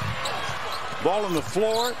Willis. Ball on the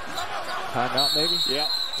floor. Timeout, maybe? Yeah,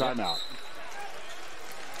 timeout.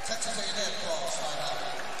 Texas A&M calls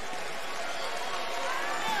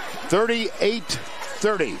timeout.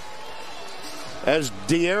 38-30. As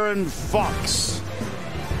De'Aaron Fox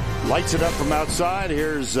lights it up from outside.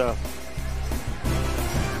 Here's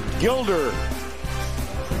Gilder.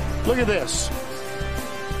 Look at this.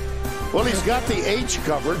 Well, he's got the H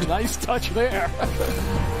covered. Nice touch there.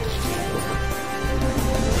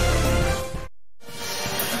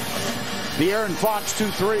 De'Aaron Fox, 2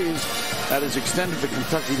 threes. That has extended the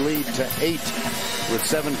Kentucky lead to 8 with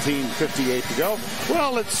 17:58 to go.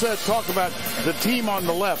 Well, let's talk about the team on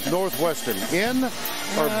the left, Northwestern. In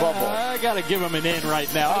or bubble? I got to give him an in right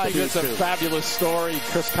now. I think it's a fabulous story.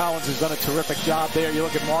 Chris Collins has done a terrific job there. You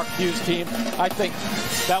look at Mark Hughes' team. I think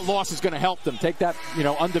that loss is going to help them take that, you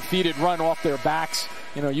know, undefeated run off their backs.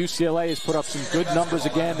 You know, UCLA has put up some good numbers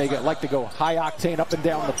again. They like to go high octane up and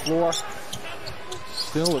down the floor.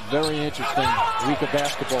 Still a very interesting week of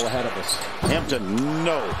basketball ahead of us. Hampton,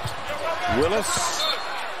 no. Willis.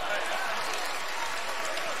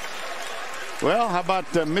 Well, how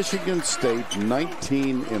about Michigan State,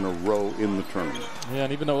 19 in a row in the tournament. Yeah,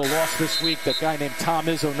 and even though a loss this week, that guy named Tom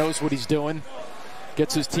Izzo knows what he's doing.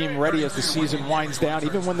 Gets his team ready as the season winds down.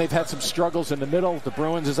 Even when they've had some struggles in the middle, the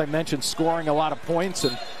Bruins, as I mentioned, scoring a lot of points.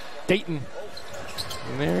 And Dayton,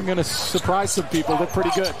 they're going to surprise some people. They're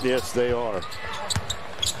pretty good. Yes, they are.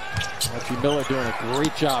 Archie Miller doing a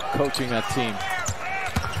great job coaching that team.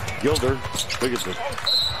 Gilder, look at the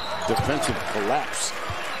defensive collapse.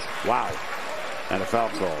 Wow. And a foul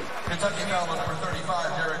called. Kentucky foul on number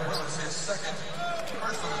 35, Derek Willis, his second,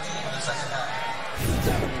 first on the team in the second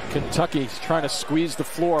half. Kentucky's trying to squeeze the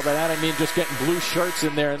floor, but that I mean just getting blue shirts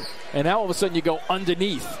in there. And now all of a sudden you go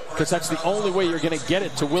underneath, because that's the only way you're going to get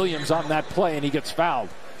it to Williams on that play, and he gets fouled.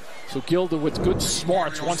 So Gilder with good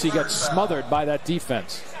smarts once he gets smothered by that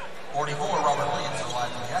defense. 44, Robert Williams, the line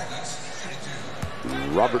for the Aggies, shooting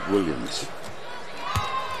 2. Robert Williams.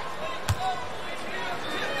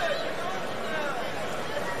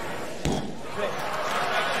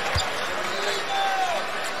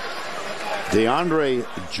 DeAndre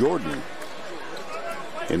Jordan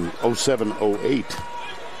in 07-08.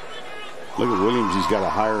 Look at Williams. He's got a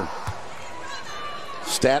higher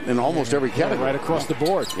stat in almost every category. Right across the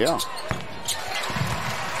board. Yeah.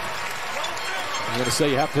 I'm going to say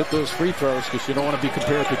you have to hit those free throws because you don't want to be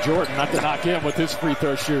compared to Jordan, not to knock him with his free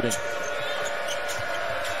throw shooting.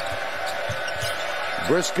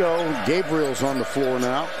 Briscoe, Gabriel's on the floor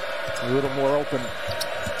now. A little more open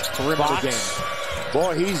perimeter game.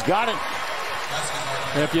 Boy, he's got it.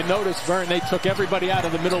 And if you notice, Vern, they took everybody out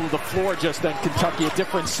of the middle of the floor just then. Kentucky, a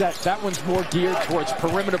different set. That one's more geared towards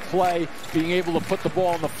perimeter play, being able to put the ball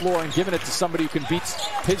on the floor and giving it to somebody who can beat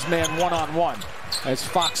his man one-on-one, as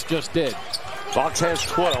Fox just did. Fox has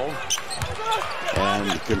 12.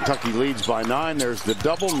 And Kentucky leads by 9. There's the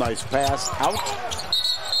double. Nice pass out.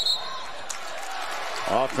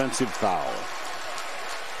 Offensive foul.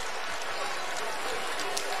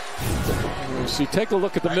 See, take a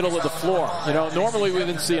look at the middle of the floor. You know, normally we've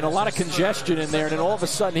been seeing a lot of congestion in there, and then all of a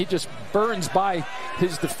sudden he just burns by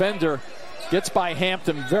his defender, gets by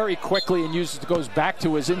Hampton very quickly, and goes back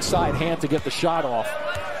to his inside hand to get the shot off.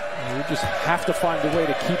 And we just have to find a way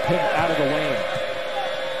to keep him out of the lane.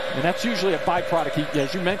 And that's usually a byproduct.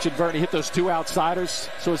 As you mentioned, Vern, he hit those two outsiders.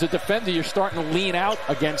 So as a defender, you're starting to lean out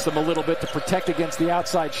against them a little bit to protect against the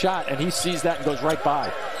outside shot, and he sees that and goes right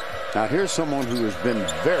by. Now here's someone who has been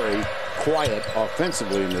very quiet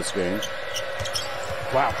offensively in this game.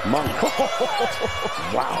 Wow, Monk.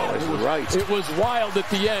 Wow, is right. It was wild at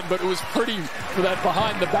the end, but it was pretty for that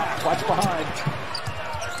behind the back. Watch behind.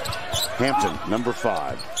 Hampton, number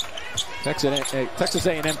 5. Texas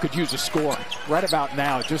A&M could use a score right about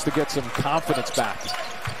now just to get some confidence back.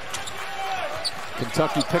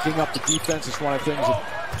 Kentucky picking up the defense is one of the things that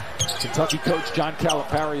Kentucky coach John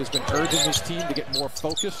Calipari has been urging his team to get more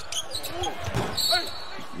focused.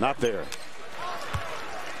 Not there.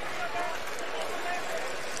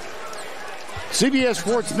 CBS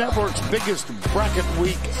Sports Network's biggest bracket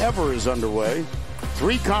week ever is underway.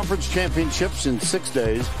 3 conference championships in 6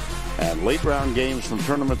 days. And late round games from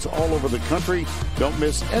tournaments all over the country. Don't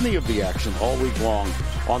miss any of the action all week long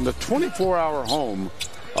on the 24-hour home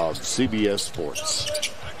of CBS Sports.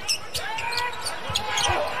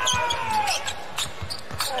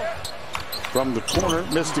 From the corner,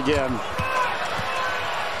 missed again.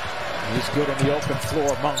 He's good on the open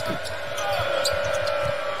floor, Monk.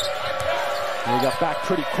 And he got back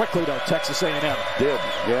pretty quickly, though, Texas A&M. Did.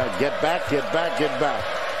 Yeah, get back, get back, get back.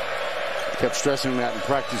 Kept stressing that in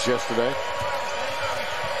practice yesterday.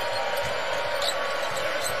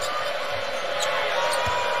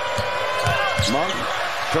 Monk,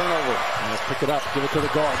 turnover. Let's pick it up, give it to the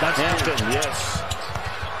guard. That's Hampton, yes.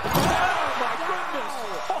 Oh, my goodness.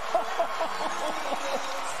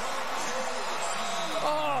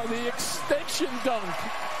 Oh, the extension dunk.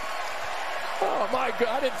 Oh, my God.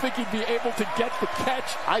 I didn't think he'd be able to get the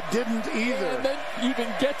catch. I didn't either. And then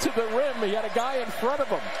even get to the rim. He had a guy in front of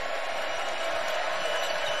him.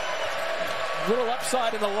 Little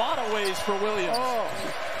upside in a lot of ways for Williams. Oh.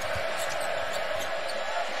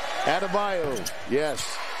 Adebayo,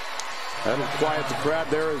 yes. That'll quiet the crowd.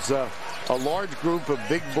 There is a large group of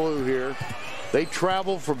Big Blue here. They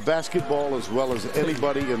travel for basketball as well as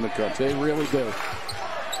anybody in the country. They really do.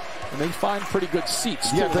 And they find pretty good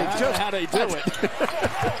seats, too. Yeah, I don't know how they do it.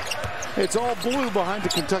 It's all blue behind the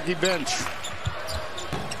Kentucky bench.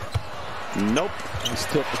 Nope. Nice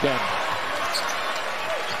tip again.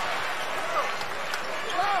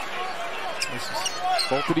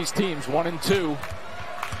 Both of these teams, 1 and 2,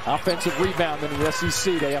 offensive rebound in the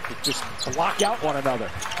SEC. They have to just block out one another.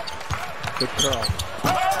 Good curl. Oh,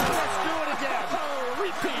 let's do it again. Oh,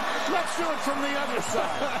 repeat. Let's do it from the other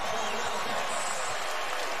side.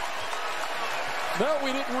 No,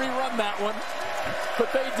 we didn't rerun that one,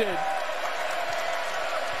 but they did.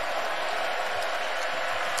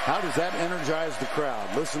 How does that energize the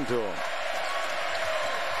crowd? Listen to them.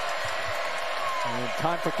 And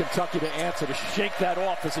time for Kentucky to answer, to shake that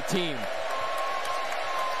off as a team.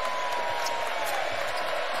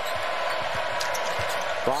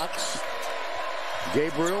 Fox.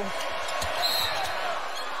 Gabriel.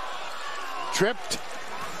 Tripped.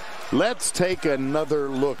 Let's take another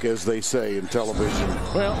look, as they say in television.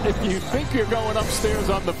 Well, if you think you're going upstairs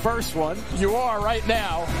on the first one, you are right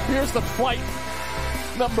now. Here's the flight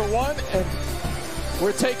number 1, and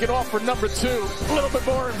we're taking off for number 2. A little bit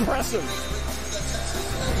more impressive.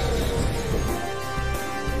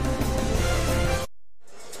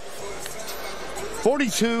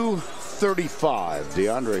 .42-35.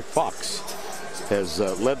 DeAndre Fox has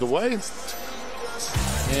led the way.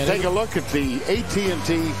 And take a look at the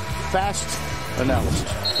AT&T fast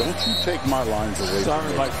analysis. Don't you take my lines away from me.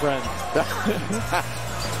 Sorry, my friend.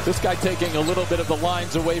 This guy taking a little bit of the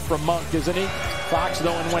lines away from Monk, isn't he? Fox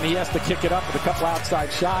knowing when he has to kick it up with a couple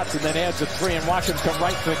outside shots and then adds a 3, and watch him come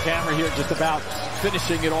right to the camera here just about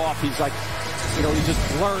finishing it off. He's like, you know, he just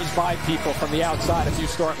blurs by people from the outside if you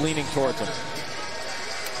start leaning towards him.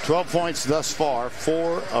 12 points thus far,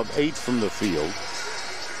 4 of 8 from the field.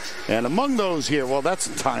 And among those here, well, that's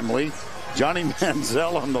timely. Johnny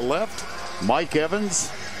Manziel on the left. Mike Evans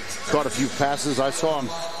caught a few passes. I saw him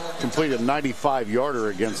complete a 95-yarder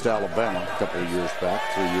against Alabama a couple of years back,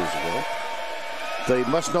 3 years ago. They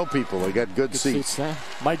must know people. They got good seats.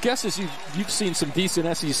 My guess is you've seen some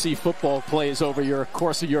decent SEC football plays over your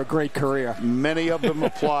course of your great career. Many of them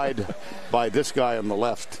applied by this guy on the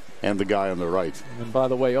left. and the guy on the right. And by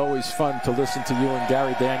the way, always fun to listen to you and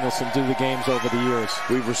Gary Danielson do the games over the years.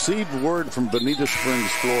 We've received word from Bonita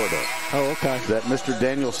Springs, Florida. Oh, okay. That Mr.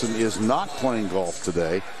 Danielson is not playing golf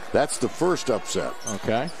today. That's the first upset.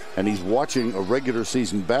 Okay. And he's watching a regular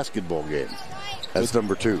season basketball game. That's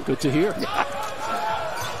number 2. Good to hear.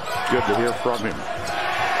 Good to hear from him.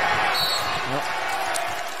 Yep.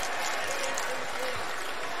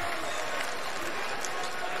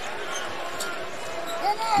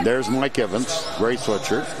 There's Mike Evans, gray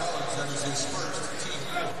sweatshirt.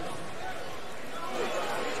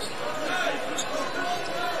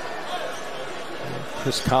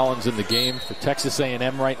 Chris Collins in the game for Texas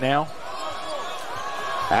A&M right now.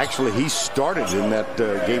 Actually, he started in that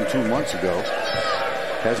game 2 months ago.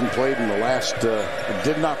 Hasn't played in the last,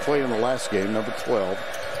 did not play in the last game, number 12.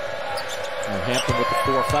 And Hampton with the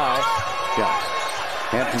 4 foul. Yeah.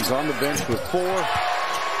 Hampton's on the bench with 4.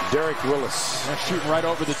 Derek Willis. They're shooting right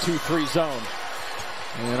over the 2-3 zone.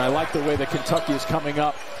 And I like the way that Kentucky is coming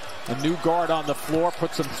up. A new guard on the floor,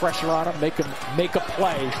 put some pressure on him, make a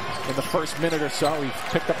play in the first minute or so. He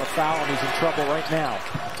picked up a foul and he's in trouble right now.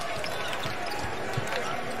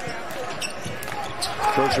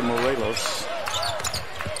 Georgia Morelos.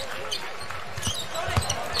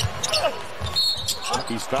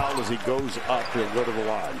 He's fouled as he goes up. He'll go to the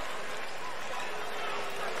line.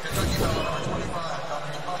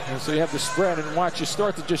 And so you have the spread, and watch, you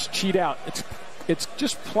start to just cheat out. It's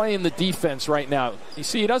just playing the defense right now. You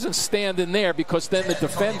see, he doesn't stand in there because then the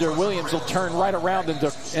defender, Williams, will turn right around and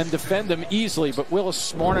defend him easily. But Willis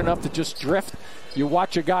smart enough to just drift. You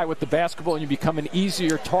watch a guy with the basketball and you become an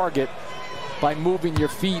easier target by moving your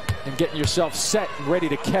feet and getting yourself set and ready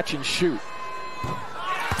to catch and shoot.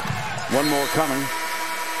 One more coming.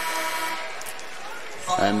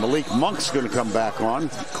 And Malik Monk's going to come back on.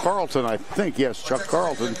 Carlton, I think, yes, Chuck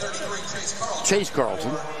Carlton. Chase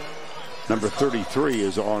Carlton, number 33,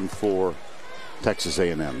 is on for Texas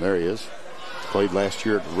A&M. There he is. Played last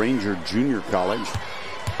year at Ranger Junior College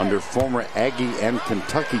under former Aggie and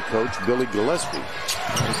Kentucky coach Billy Gillespie.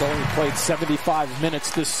 He's only played 75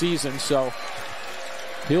 minutes this season, so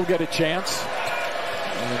he'll get a chance.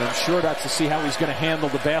 And I'm sure that's to see how he's going to handle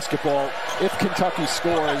the basketball. If Kentucky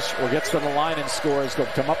scores or gets to the line and scores, they'll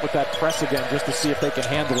come up with that press again just to see if they can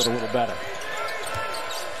handle it a little better.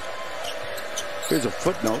 Here's a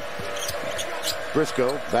footnote.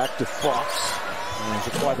 Briscoe back to Fox. And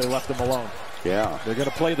that's why they left him alone. Yeah. They're going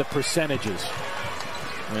to play the percentages.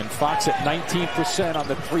 And Fox at 19% on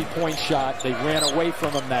the three-point shot. They ran away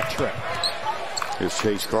from him that trip. Here's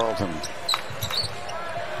Chase Carlton.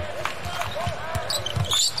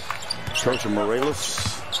 Georgia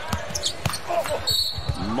Morelos.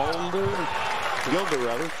 Gilder,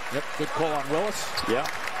 rather. Yep, good call on Willis. Yeah.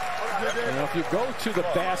 You know, if you go to the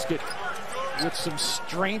basket with some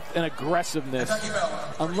strength and aggressiveness,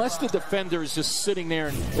 unless the defender is just sitting there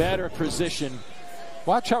in better position,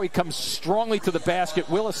 watch how he comes strongly to the basket.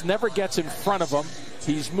 Willis never gets in front of him.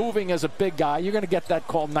 He's moving as a big guy. You're going to get that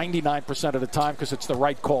call 99% of the time because it's the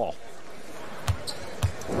right call.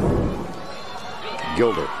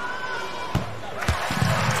 Gilder.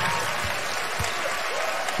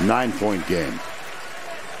 9-point game.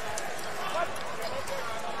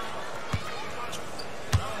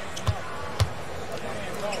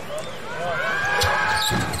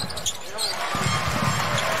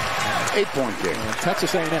 Eight-point game.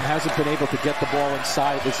 Texas A&M hasn't been able to get the ball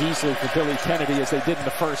inside as easily for Billy Kennedy as they did in the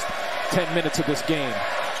first 10 minutes of this game.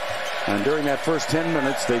 And during that first 10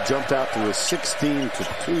 minutes, they jumped out to a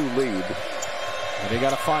 16-2 lead. And they got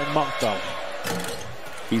to find Monk, though.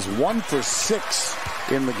 He's 1 for 6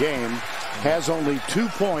 in the game, has only 2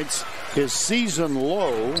 points. His season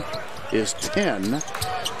low is 10.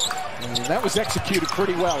 And that was executed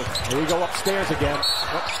pretty well. Here we go upstairs again.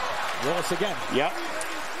 Oh, Willis again. Yep.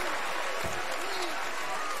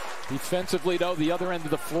 Defensively, though, the other end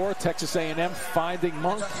of the floor, Texas A&M finding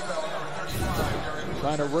Monk.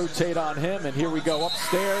 Trying to rotate on him, and here we go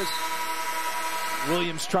upstairs.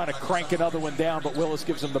 Williams trying to crank another one down, but Willis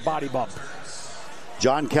gives him the body bump.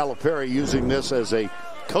 John Calipari using this as a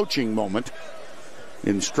coaching moment,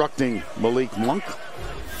 instructing Malik Monk.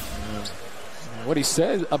 What he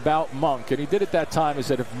said about Monk, and he did it that time, is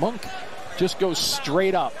that if Monk just goes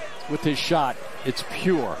straight up with his shot, it's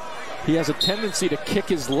pure. He has a tendency to kick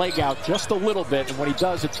his leg out just a little bit, and when he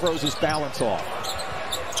does, it throws his balance off.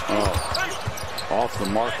 Oh, off the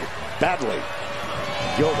market. Badly.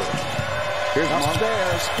 Gilder. Here's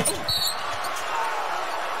upstairs.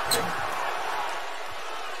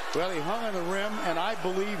 Well, he hung on the rim, and I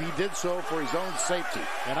believe he did so for his own safety.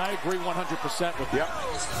 And I agree 100% with you.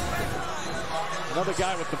 Another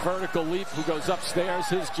guy with the vertical leap who goes upstairs.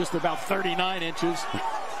 His just about 39 inches.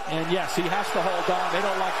 And yes, he has to hold on. They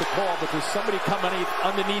don't like the call, but there's somebody coming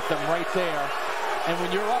underneath them right there. And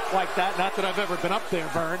when you're up like that, not that I've ever been up there,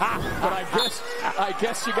 Vern, but I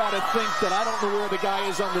guess you got to think that I don't know where the guy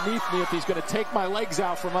is underneath me. If he's going to take my legs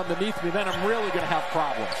out from underneath me, then I'm really going to have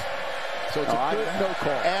problems. So it's a good no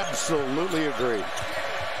call. Absolutely agree.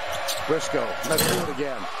 Briscoe, let's do it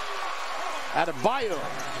again. Adebayo.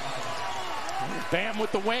 Bam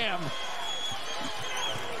with the wham.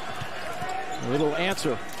 A little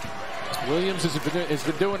answer. Williams has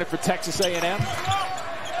been doing it for Texas A&M.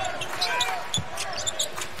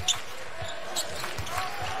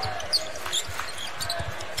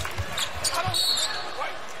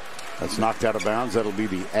 That's knocked out of bounds. That'll be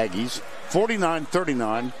the Aggies.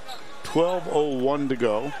 49-39. 12:01 to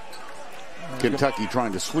go. Kentucky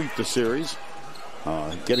trying to sweep the series.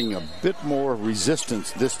 Getting a bit more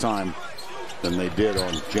resistance this time than they did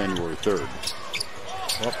on January 3rd.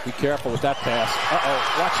 Well, be careful with that pass.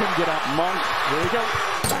 Watch him get up. Monk. Here we go.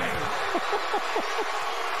 Bang.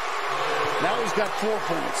 Now he's got 4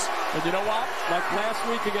 points. And you know what? Like last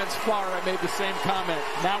week against Florida, I made the same comment.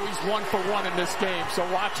 Now he's 1 for 1 in this game, so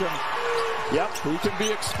watch him. Yep. He can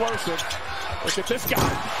be explosive. Look at this guy.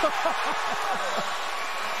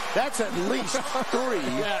 That's at least 3.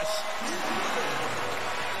 Yes.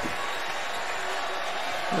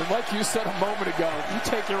 And like you said a moment ago, you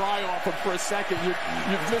take your eye off him for a second,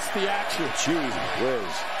 you've missed the action. Gee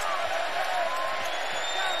whiz.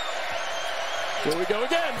 Here we go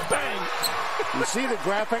again. Bang. You see the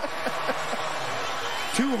graphic?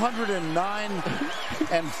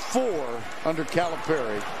 209-4 under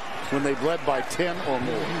Calipari when they've led by 10 or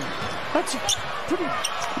more. That's pretty...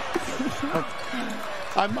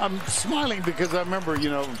 I'm smiling because I remember, you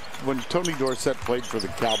know, when Tony Dorsett played for the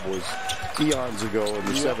Cowboys eons ago in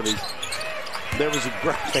the 70s, there was a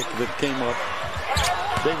graphic that came up.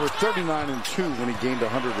 They were 39-2 when he gained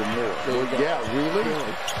 100 or more. Yeah, really?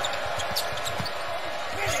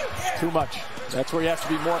 Too much. That's where you have to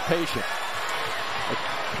be more patient.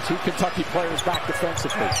 Two Kentucky players back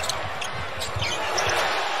defensively.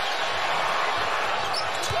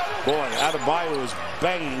 Boy, Adebayo is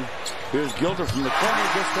banging. Here's Gilder from the corner.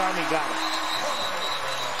 This time he got it.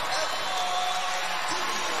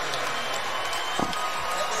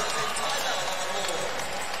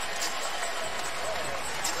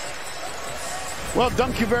 Well,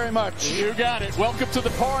 thank you very much. You got it. Welcome to the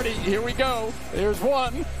party. Here we go. There's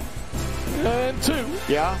 1 and 2.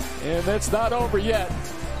 Yeah. And that's not over yet.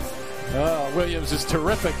 Williams is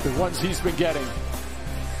terrific, the ones he's been getting.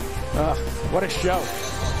 What a show.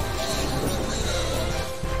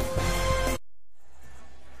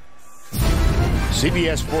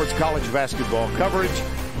 CBS Sports College basketball coverage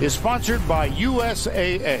is sponsored by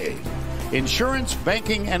USAA. Insurance,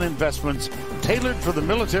 banking, and investments tailored for the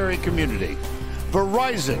military community.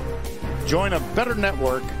 Verizon. Join a better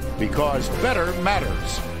network because better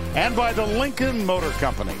matters. And by the Lincoln Motor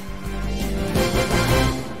Company.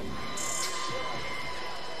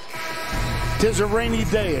 Tis a rainy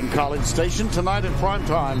day in College Station tonight in prime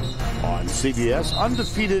time on CBS.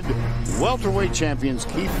 Undefeated welterweight champions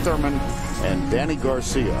Keith Thurman and Danny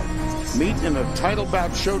Garcia meet in a title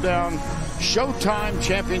bout showdown, Showtime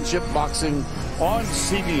Championship Boxing on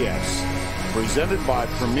CBS, presented by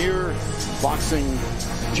Premier Boxing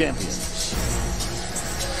Champions.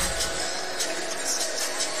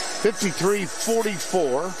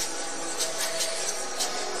 53-44,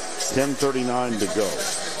 10:39 to go.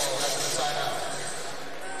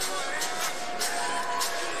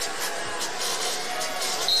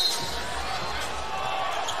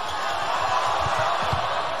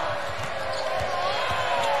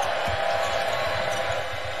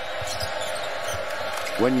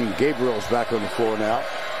 Wenyon Gabriel's back on the floor now.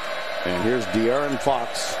 And here's De'Aaron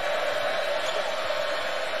Fox.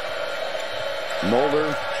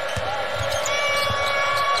 Mulder.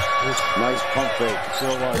 Nice pump fake.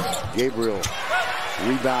 Sure was. Gabriel.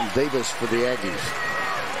 Rebound Davis for the Aggies.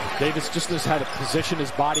 Davis just knows how to position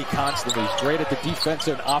his body constantly. He's great at the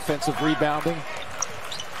defensive and offensive rebounding.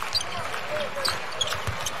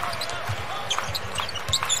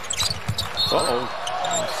 Uh-oh.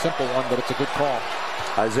 Simple one, but it's a good call.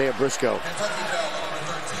 Isaiah Briscoe. Kentucky foul number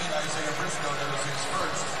 13, Isaiah Briscoe. That was his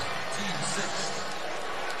first, team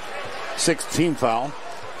 6th. Sixth team foul.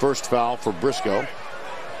 First foul for Briscoe.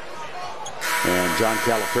 And John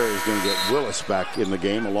Calipari is going to get Willis back in the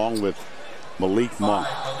game along with Malik Monk.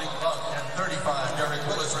 Malik Monk and 35, Derek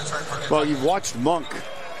Willis returned for Kentucky. Well, you've watched Monk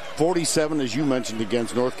 47, as you mentioned,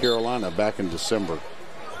 against North Carolina back in December.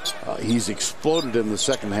 He's exploded in the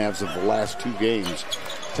second halves of the last 2 games.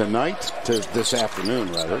 Tonight, this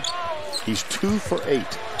afternoon, rather, he's 2 for 8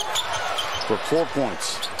 for 4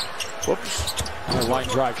 points. Whoops. A line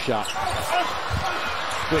drive shot.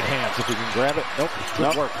 Good hands if he can grab it. Nope.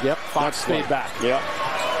 Good work. Yep. Fox stayed back. Yep.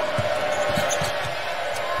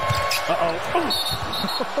 Uh-oh.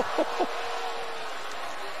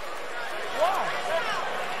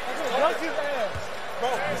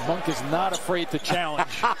 Monk is not afraid to challenge.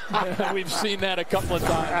 We've seen that a couple of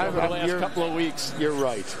times over the last couple of weeks. You're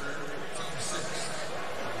right.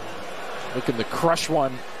 Looking to crush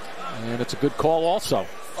one, and it's a good call also.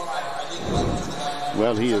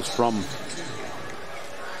 Well, he is from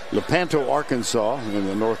Lepanto, Arkansas, in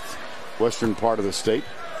the northwestern part of the state.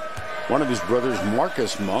 One of his brothers,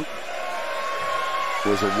 Marcus Monk,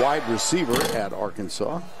 was a wide receiver at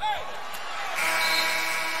Arkansas.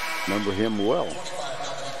 Remember him well.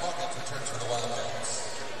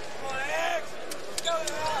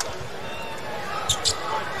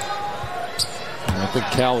 I think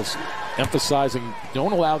Cal is emphasizing,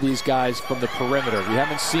 don't allow these guys from the perimeter. We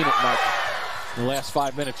haven't seen it much in the last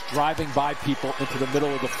 5 minutes, driving by people into the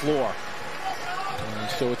middle of the floor. And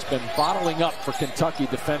so it's been bottling up for Kentucky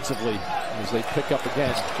defensively as they pick up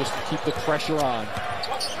again, just to keep the pressure on.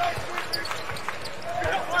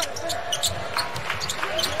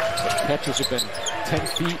 The catches have been 10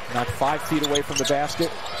 feet, not 5 feet away from the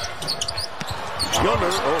basket.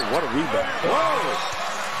 Gilder, oh, what a rebound. Whoa!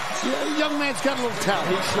 Yeah, the young man's got a little talent.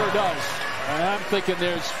 He sure does. And I'm thinking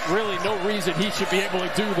there's really no reason he should be able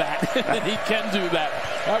to do that. And he can do that.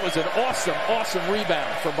 That was an awesome, awesome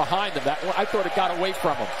rebound from behind him. I thought it got away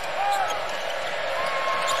from him.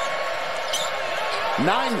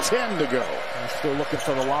 9:10 to go. He's still looking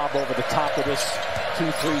for the lob over the top of this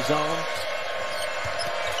 2-3 zone.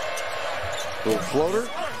 Little floater,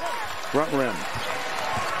 front rim.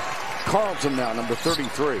 Carlton now, number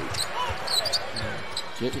 33.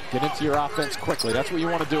 Get into your offense quickly. That's what you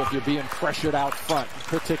want to do if you're being pressured out front.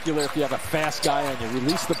 In particular, if you have a fast guy on you.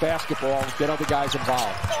 Release the basketball and get other guys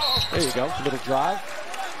involved. There you go. A little drive.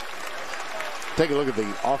 Take a look at the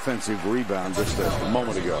offensive rebound just a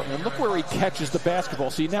moment ago. And look where he catches the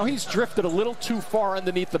basketball. See, now he's drifted a little too far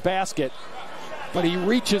underneath the basket, but he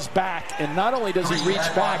reaches back. And not only does he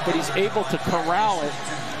reach back, but he's able to corral it.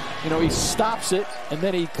 You know, he stops it, and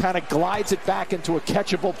then he kind of glides it back into a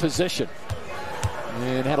catchable position.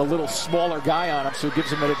 And had a little smaller guy on him, so it gives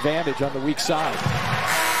him an advantage on the weak side.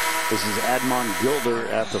 This is Admon Gilder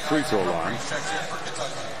at the free throw line.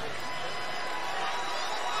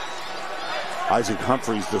 Isaac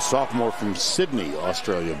Humphries, the sophomore from Sydney,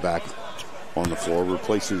 Australia, back on the floor,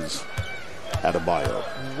 replaces Adebayo.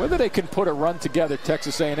 Whether they can put a run together,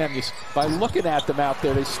 Texas A&M, by looking at them out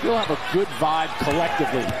there, they still have a good vibe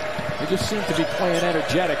collectively. They just seem to be playing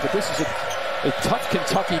energetic, but this is a tough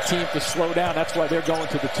Kentucky team to slow down. That's why they're going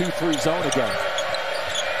to the 2-3 zone again.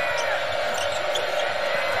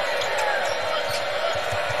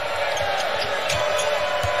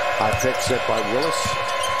 High pick set by Willis.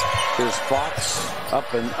 Here's Fox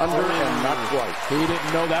up and under and not quite. He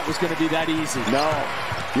didn't know that was going to be that easy. No,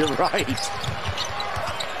 you're right.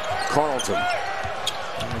 Carlton.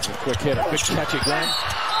 That's a quick hit. A big catch again.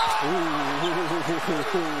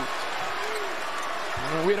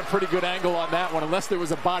 We had a pretty good angle on that one. Unless there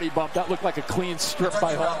was a body bump, that looked like a clean strip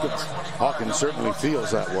by Hawkins. Hawkins certainly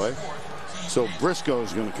feels that way. So Briscoe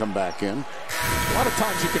is going to come back in. A lot of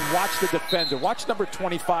times you can watch the defender. Watch number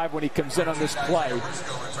 25 when he comes in on this play.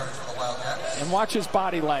 And watch his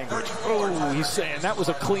body language. Oh, he's saying that was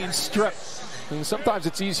a clean strip. And sometimes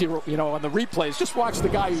it's easier, you know, on the replays. Just watch the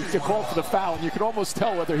guy who called for the foul, and you can almost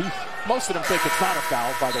tell whether most of them think it's not a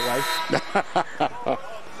foul, by the way.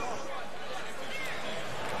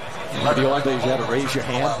 The old days, you had to raise your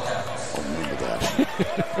hand. I remember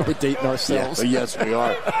that. We're dating ourselves. Yeah, yes, we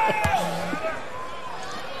are.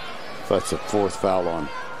 That's a fourth foul on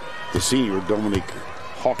the senior, Dominique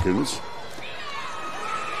Hawkins.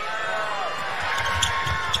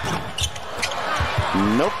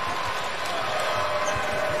 Nope.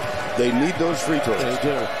 They need those free throws. They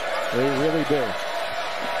do. They really do.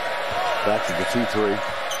 Back to the 2-3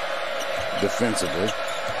 defensively.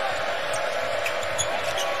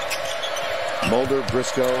 Mulder,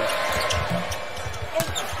 Briscoe.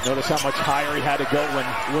 Notice how much higher he had to go when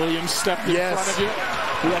Williams stepped in front of you.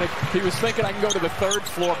 He was thinking I can go to the 3rd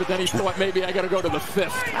floor, but then he thought maybe I got to go to the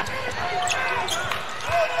 5th.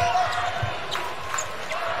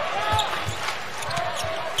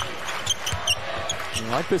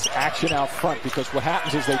 I like this action out front, because what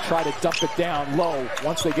happens is they try to dump it down low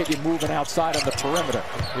once they get you moving outside on the perimeter.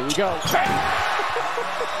 Here we go.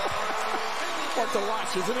 Fun to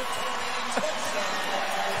watch, isn't it?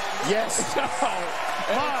 Yes.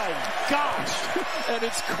 My gosh. And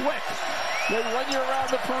it's quick. They run you around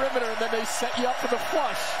the perimeter, and then they set you up for the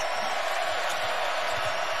flush.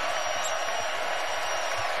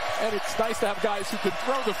 And it's nice to have guys who can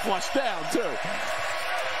throw the flush down, too.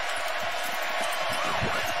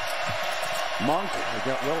 Monk,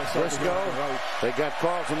 They got Willis Briscoe, right. they got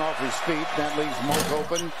Carlson off his feet. That leaves Monk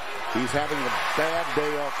open. He's having a bad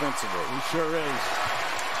day offensively. He sure is.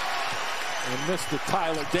 And Mr.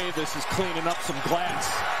 Tyler Davis is cleaning up some glass.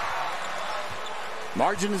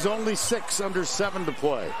 Margin is only 6, under 7 to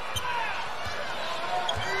play.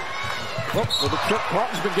 Well, the trip,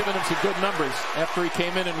 Carlton's been giving him some good numbers after he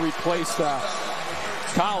came in and replaced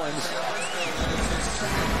Collins.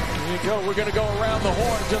 Here you go. We're going to go around the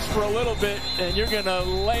horn just for a little bit, and you're going to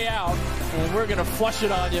lay out, and we're going to flush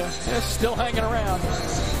it on you. They're still hanging around.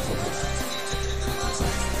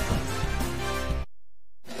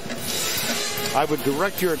 I would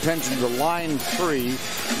direct your attention to line 3,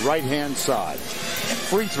 right-hand side.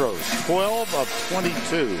 Free throws, 12 of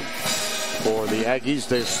 22 for the Aggies.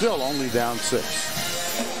 They're still only down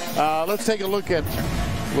 6. Let's take a look at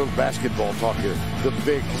a little basketball talk here. The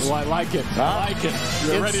bigs. Oh, I like it. I like it.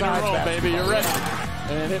 You're ready to roll, baby. You're ready.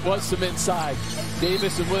 And it was some inside.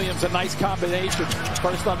 Davis and Williams, a nice combination.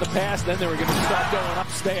 First on the pass, then they were going to start going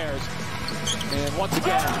upstairs. And once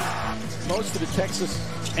again, most of the Texas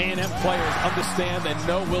A&M players understand and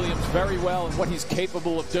know Williams very well and what he's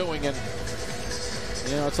capable of doing. And,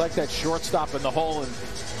 you know, it's like that shortstop in the hole in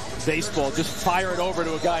baseball. Just fire it over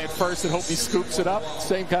to a guy at first and hope he scoops it up.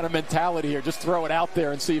 Same kind of mentality here. Just throw it out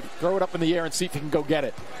there and throw it up in the air and see if he can go get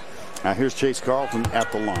it. Now here's Chase Carlton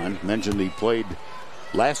at the line. Mentioned he played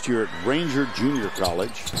last year at Ranger Junior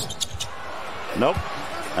College. Nope.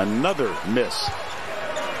 Another miss.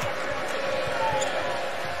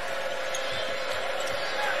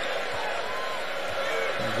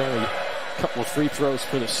 There's only a couple of free throws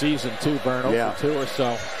for the season, too, Byrne. Over 2 or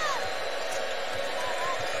so.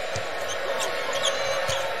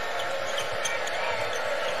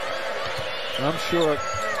 I'm sure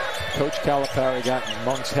Coach Calipari got in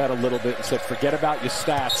Monk's head a little bit and said, forget about your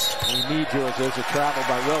stats. We need yours. There's a travel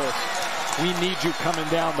by Willis. We need you coming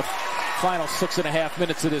down the final 6.5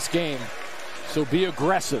 minutes of this game. So be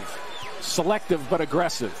aggressive. Selective, but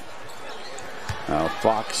aggressive. Now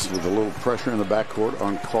Fox with a little pressure in the backcourt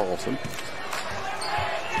on Carlson.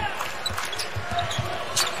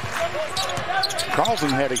 Carlson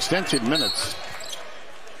had extensive minutes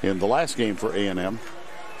in the last game for A&M.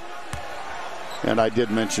 And I did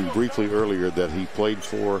mention briefly earlier that he played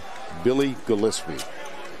for Billy Gillespie,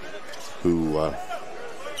 who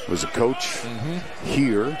was a coach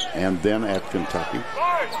here and then at Kentucky.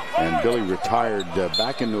 And Billy retired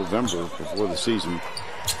back in November before the season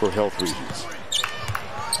for health reasons.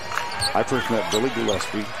 I first met Billy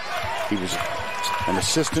Gillespie. He was an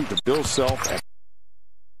assistant to Bill Self at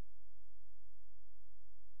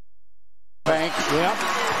Bank. Yep.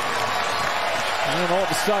 And all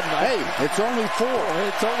of a sudden, hey, it's only 4.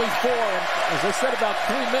 It's only 4. And as I said about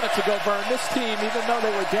 3 minutes ago, Vern, this team, even though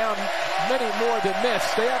they were down many more than this,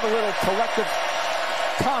 they have a little collective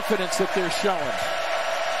confidence that they're showing.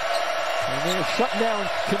 And they're shutting down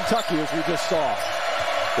Kentucky, as we just saw.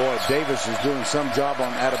 Boy, Davis is doing some job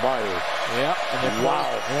on Adebayo. Yeah, and they're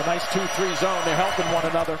wow. In a nice 2-3 zone. They're helping one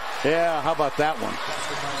another. Yeah, how about that one?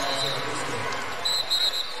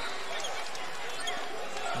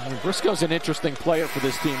 Briscoe's an interesting player for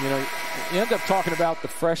this team. You know, you end up talking about the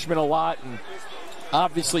freshmen a lot, and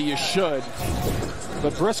obviously you should.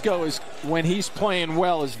 But Briscoe is, when he's playing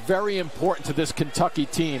well, is very important to this Kentucky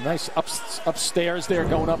team. Nice upstairs there,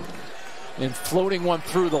 going up and floating one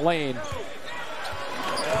through the lane.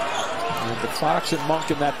 And the Fox and Monk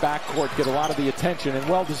in that backcourt get a lot of the attention, and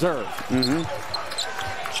well deserved.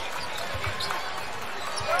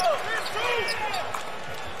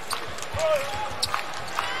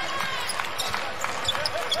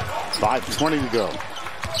 5:20 to go.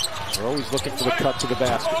 They're always looking for the cut to the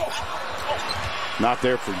basket. Not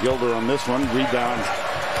there for Gilder on this one. Rebound,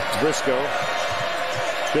 Briscoe.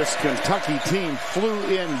 This Kentucky team flew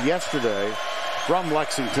in yesterday from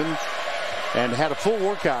Lexington and had a full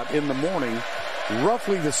workout in the morning,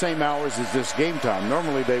 roughly the same hours as this game time.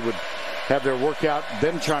 Normally they would have their workout,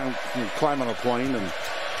 then try and climb on a plane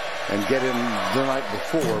and get in the night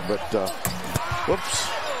before. But, whoops.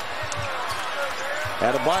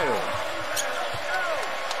 Adebayo.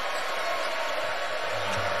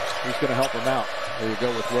 Who's going to help him out? There you go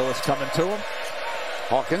with Willis coming to him.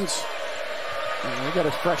 Hawkins. And they got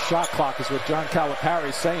a fresh shot clock is what John Calipari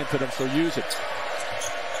is saying to them, so use it.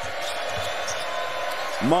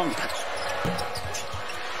 Monk.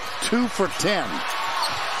 2 for 10.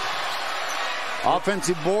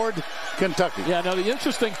 Offensive board, Kentucky. Yeah, no, the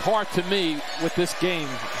interesting part to me with this game,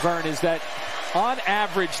 Vern, is that on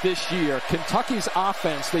average this year, Kentucky's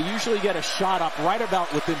offense, they usually get a shot up right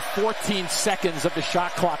about within 14 seconds of the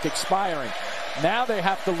shot clock expiring. Now they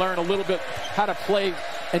have to learn a little bit how to play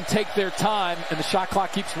and take their time, and the shot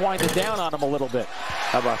clock keeps winding down on them a little bit.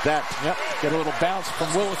 How about that? Yep, get a little bounce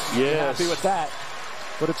from Willis. Yes. Happy with that.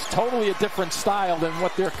 But it's totally a different style than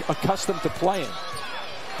what they're accustomed to playing,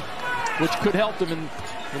 which could help them in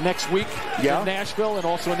the next week in Nashville and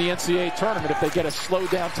also in the NCAA tournament if they get a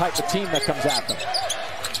slow-down type of team that comes at them.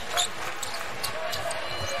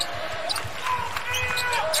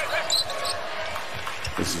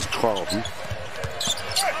 This is Carlton.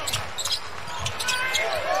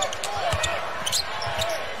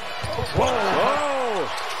 Whoa!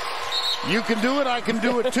 You can do it, I can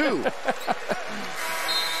do it too.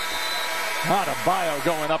 Adebayo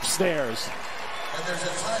going upstairs. And there's a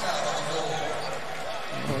timeout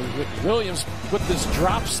on the goal. Williams with this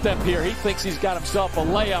drop step here. He thinks he's got himself a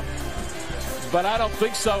layup, but I don't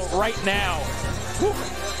think so right now. Whew.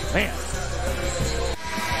 Man.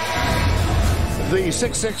 The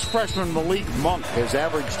 6'6" freshman Malik Monk has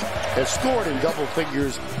scored in double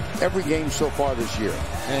figures every game so far this year.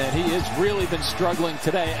 And he has really been struggling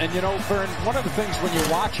today. And you know, Vern, one of the things when you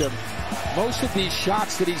watch him, most of these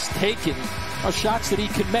shots that he's taken are shots that he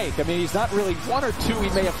can make. I mean, he's not really one or two he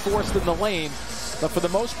may have forced in the lane, but for the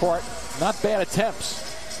most part, not bad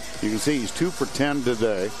attempts. You can see he's 2 for 10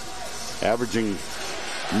 today, averaging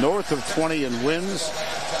north of 20 in wins,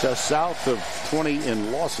 just south of 20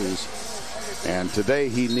 in losses. And today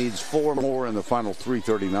he needs 4 more in the final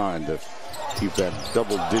 339 to keep that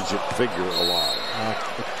double-digit figure alive. A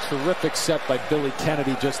terrific set by Billy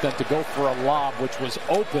Kennedy just then to go for a lob, which was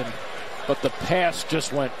open, but the pass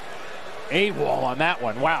just went AWOL on that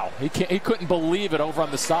one. Wow, he couldn't believe it over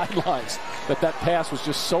on the sidelines that pass was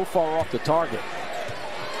just so far off the target.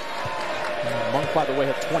 Monk, by the way,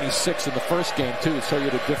 had 26 in the first game too, so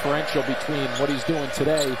you the differential between what he's doing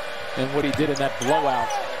today and what he did in that blowout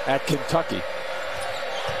at Kentucky.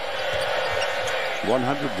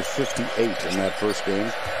 158 in that first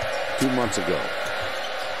game 2 months ago.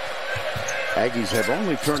 Aggies have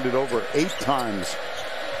only turned it over 8 times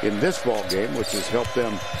in this ball game, which has helped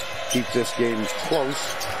them keep this game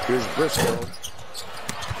close. Here's Briscoe.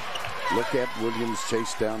 Look at Williams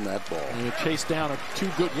chase down that ball. And you chase down 2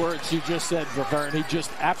 good words you just said, Vern. He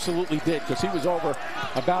just absolutely did, because he was over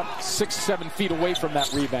about 6-7 feet away from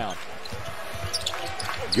that rebound.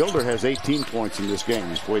 Gilder has 18 points in this game.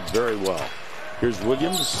 He's played very well. Here's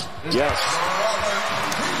Williams. Yes.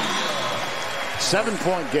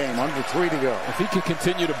 7-point game, under 3 to go. If he can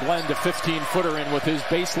continue to blend a 15-footer in with his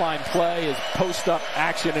baseline play, his post-up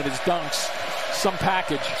action, and his dunks, some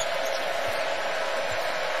package.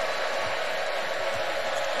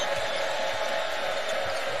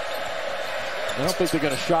 I don't think they're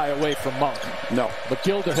going to shy away from Monk. No. But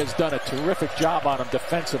Gilder has done a terrific job on him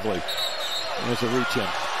defensively. There's a reach in.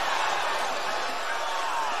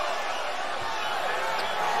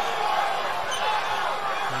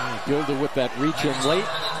 Gilder with that reach in late.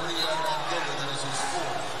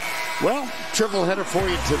 Well, triple header for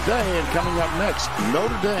you today, and coming up next,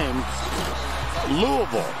 Notre Dame,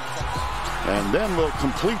 Louisville. And then we'll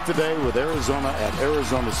complete the day with Arizona at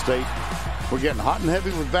Arizona State. We're getting hot and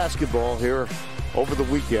heavy with basketball here over the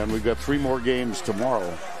weekend. We've got 3 more games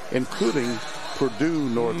tomorrow, including Purdue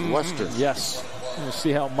Northwestern. Yes. We'll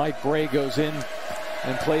see how Mike Bray goes in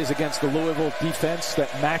and plays against the Louisville defense, that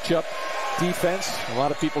matchup defense. A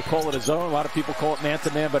lot of people call it a zone. A lot of people call it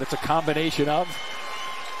man-to-man, but it's a combination of.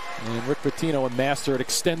 And Rick Pitino, a master at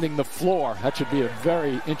extending the floor. That should be a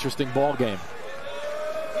very interesting ball game.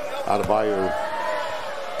 Adebayo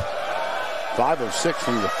 5 of 6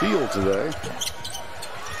 from the field today.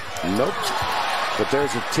 Nope. But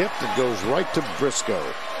there's a tip that goes right to Briscoe.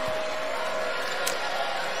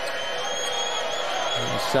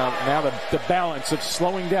 So now the balance of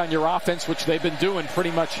slowing down your offense, which they've been doing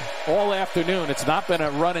pretty much all afternoon. It's not been a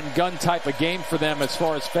run and gun type of game for them as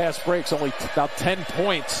far as fast breaks. Only about 10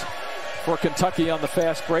 points for Kentucky on the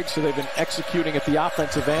fast break, so they've been executing at the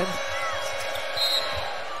offensive end.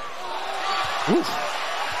 Oof.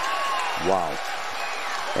 Wow.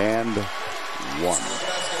 And 1.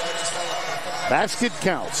 Basket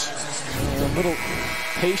counts. A little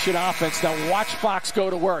patient offense. Now watch Fox go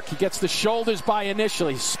to work. He gets the shoulders by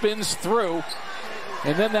initially, spins through,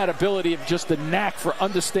 And then that ability of just the knack for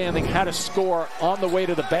understanding how to score on the way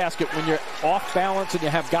to the basket when you're off balance and you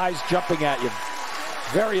have guys jumping at you.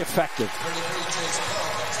 Very effective.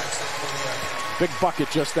 Big bucket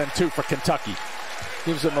just then, too, for Kentucky.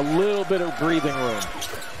 Gives them a little bit of breathing room.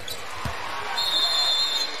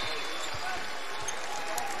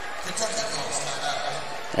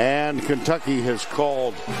 And Kentucky has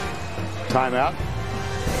called timeout.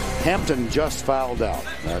 Hampton just fouled out.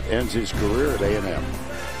 That ends his career at A&M.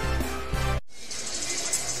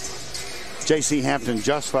 J.C. Hampton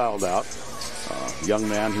just fouled out. Young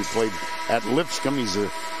man who played at Lipscomb. He's a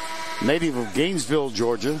native of Gainesville,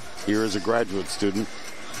 Georgia. Here as a graduate student.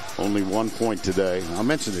 Only 1 point today. I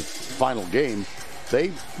mentioned the final game.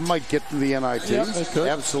 They might get to the NIT. Yeah, they could.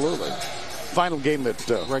 Absolutely. Final game at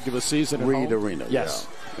regular season Reed Arena. Yes.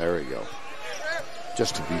 Yeah, there we go.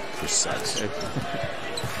 Just to be precise.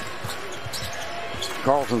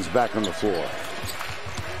 Carlton's back on the floor.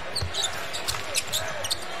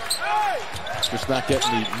 Just not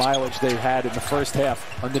getting the mileage they had in the first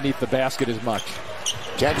half underneath the basket as much.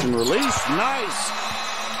 Catch and release. Nice.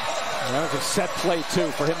 And that was a set play, too,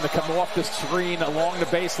 for him to come off the screen along the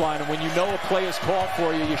baseline. And when you know a play is called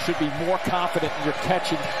for you, you should be more confident in your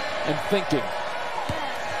catching and thinking.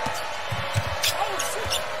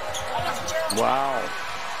 Wow.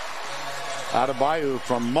 Adebayo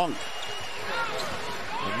from Monk.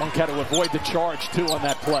 And Monk had to avoid the charge, too, on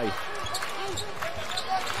that play.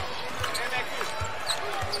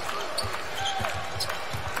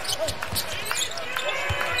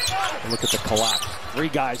 Look at the collapse. 3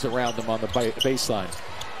 guys around him on the baseline.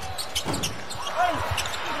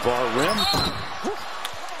 Far rim.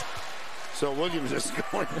 So Williams is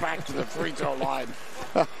going back to the free throw line.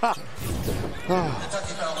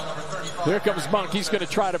 Here comes Monk. He's going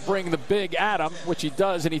to try to bring the big at him, which he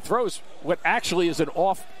does, and he throws what actually is an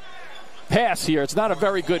off pass here. It's not a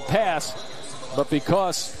very good pass, but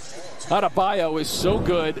because Adebayo is so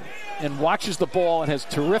good and watches the ball and has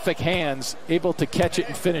terrific hands, able to catch it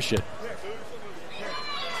and finish it.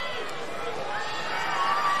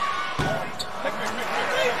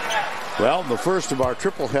 Well, the first of our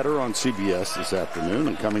triple header on CBS this afternoon,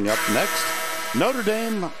 and coming up next, Notre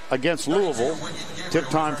Dame against Louisville. Tip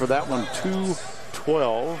time for that one,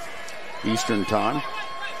 2:12 Eastern time.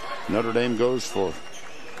 Notre Dame goes for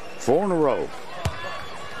 4 in a row.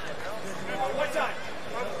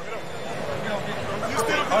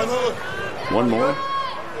 One more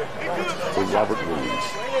for Robert Williams.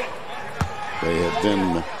 They have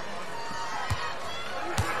been,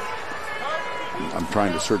 I'm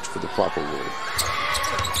trying to search for the proper word.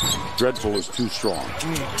 Dreadful is too strong,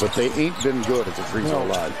 but they ain't been good at the free throw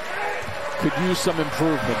line. Could use some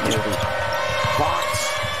improvement, maybe. Fox,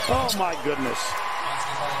 oh my goodness.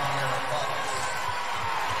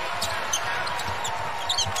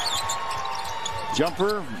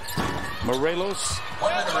 Jumper, Morelos.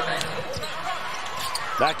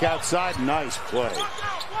 Back outside, nice play.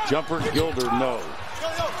 Jumper, Gilder, no.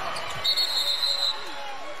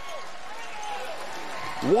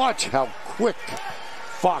 Watch how quick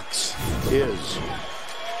Fox is.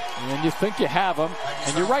 And you think you have him,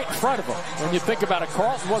 and you're right in front of him. When you think about it,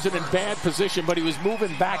 Carlton wasn't in bad position, but he was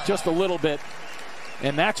moving back just a little bit.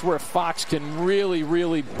 And that's where Fox can really,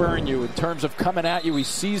 really burn you in terms of coming at you. He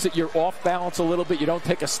sees that you're off balance a little bit. You don't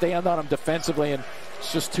take a stand on him defensively, and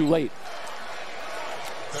it's just too late.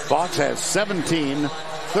 Fox has 17,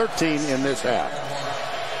 13 in this half.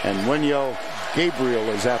 And Wenyo Gabriel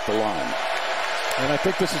is at the line. And I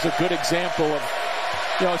think this is a good example of,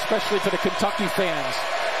 especially for the Kentucky fans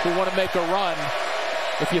who want to make a run.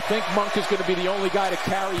 If you think Monk is going to be the only guy to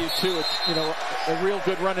carry you to a real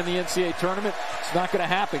good run in the NCAA tournament, it's not going to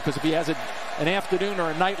happen, because if he has an afternoon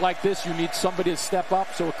or a night like this, you need somebody to step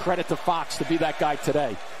up. So a credit to Fox to be that guy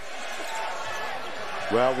today.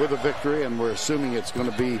 Well, with a victory, and we're assuming it's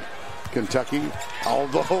going to be Kentucky,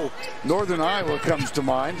 although Northern Iowa comes to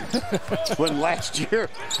mind when last year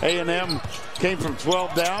A&M came from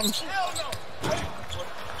 12 down.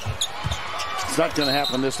 It's not going to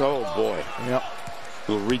happen this, oh boy. Yep.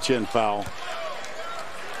 Little reach-in foul.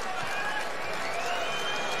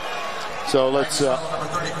 So let's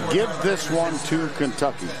give this one to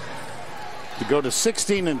Kentucky. To go to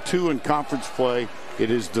 16-2 in conference play, it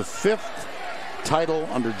is the 5th title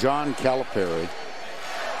under John Calipari.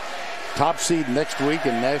 Top seed next week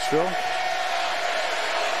in Nashville.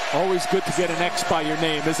 Always good to get an X by your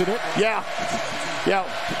name, isn't it? Yeah. Yeah.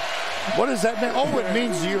 What does that mean? Oh, it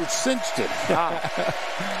means you cinched it.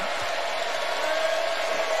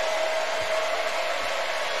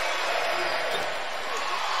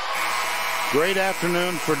 Great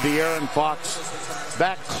afternoon for De'Aaron Fox.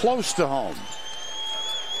 Back close to home.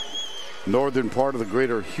 northern part of the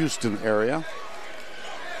greater Houston area.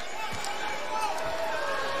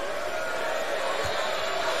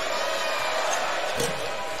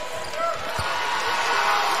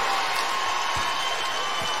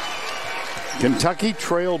 Kentucky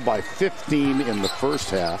trailed by 15 in the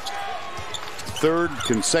first half. Third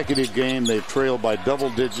consecutive game they've trailed by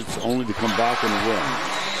double digits only to come back and win.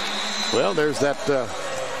 Well, there's that.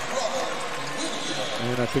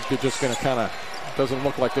 And I think they're just going to kind of, doesn't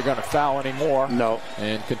look like they're going to foul anymore. No.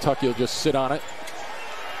 And Kentucky will just sit on it.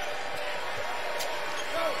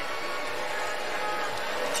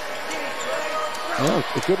 Well,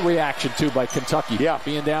 a good reaction, too, by Kentucky. Yeah.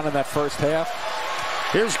 Being down in that first half.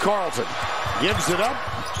 Here's Carlton. Gives it up.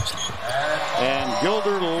 And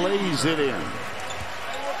Gilder lays it in.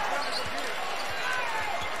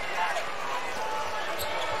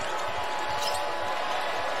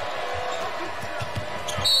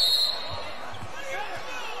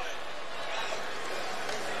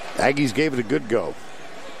 Aggies gave it a good go.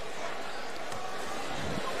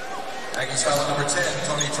 Aggies foul number 10,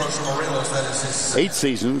 Tony Trocher-Morelos. That is his 8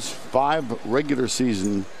 seasons, 5 regular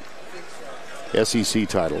season SEC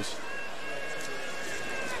titles.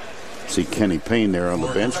 See Kenny Payne there on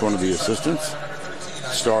the bench, one of the assistants.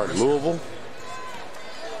 Star at Louisville.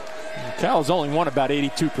 Cal's only won about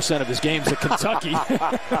 82% of his games at Kentucky.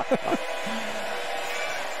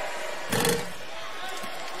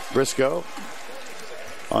 Briscoe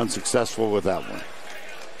unsuccessful with that one.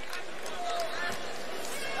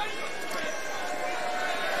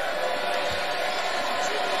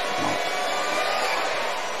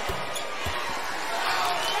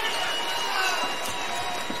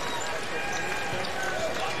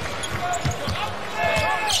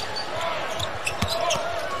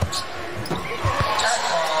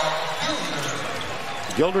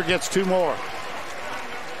 Gilder gets 2 more.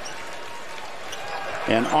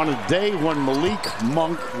 And on a day when Malik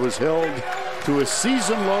Monk was held to a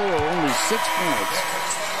season low of only 6 points,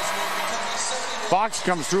 Fox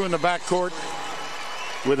comes through in the backcourt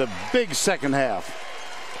with a big second half.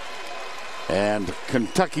 And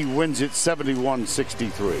Kentucky wins it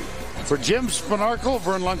 71-63. For Jim Spanarkel,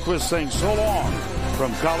 Vern Lundquist saying so long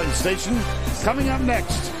from College Station. Coming up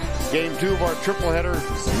next, Game 2 of our tripleheader,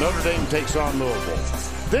 Notre Dame takes on Louisville.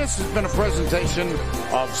 This has been a presentation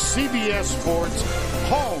of CBS Sports,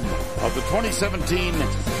 home of the 2017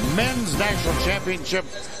 Men's National Championship.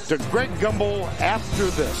 To Greg Gumbel after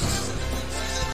this.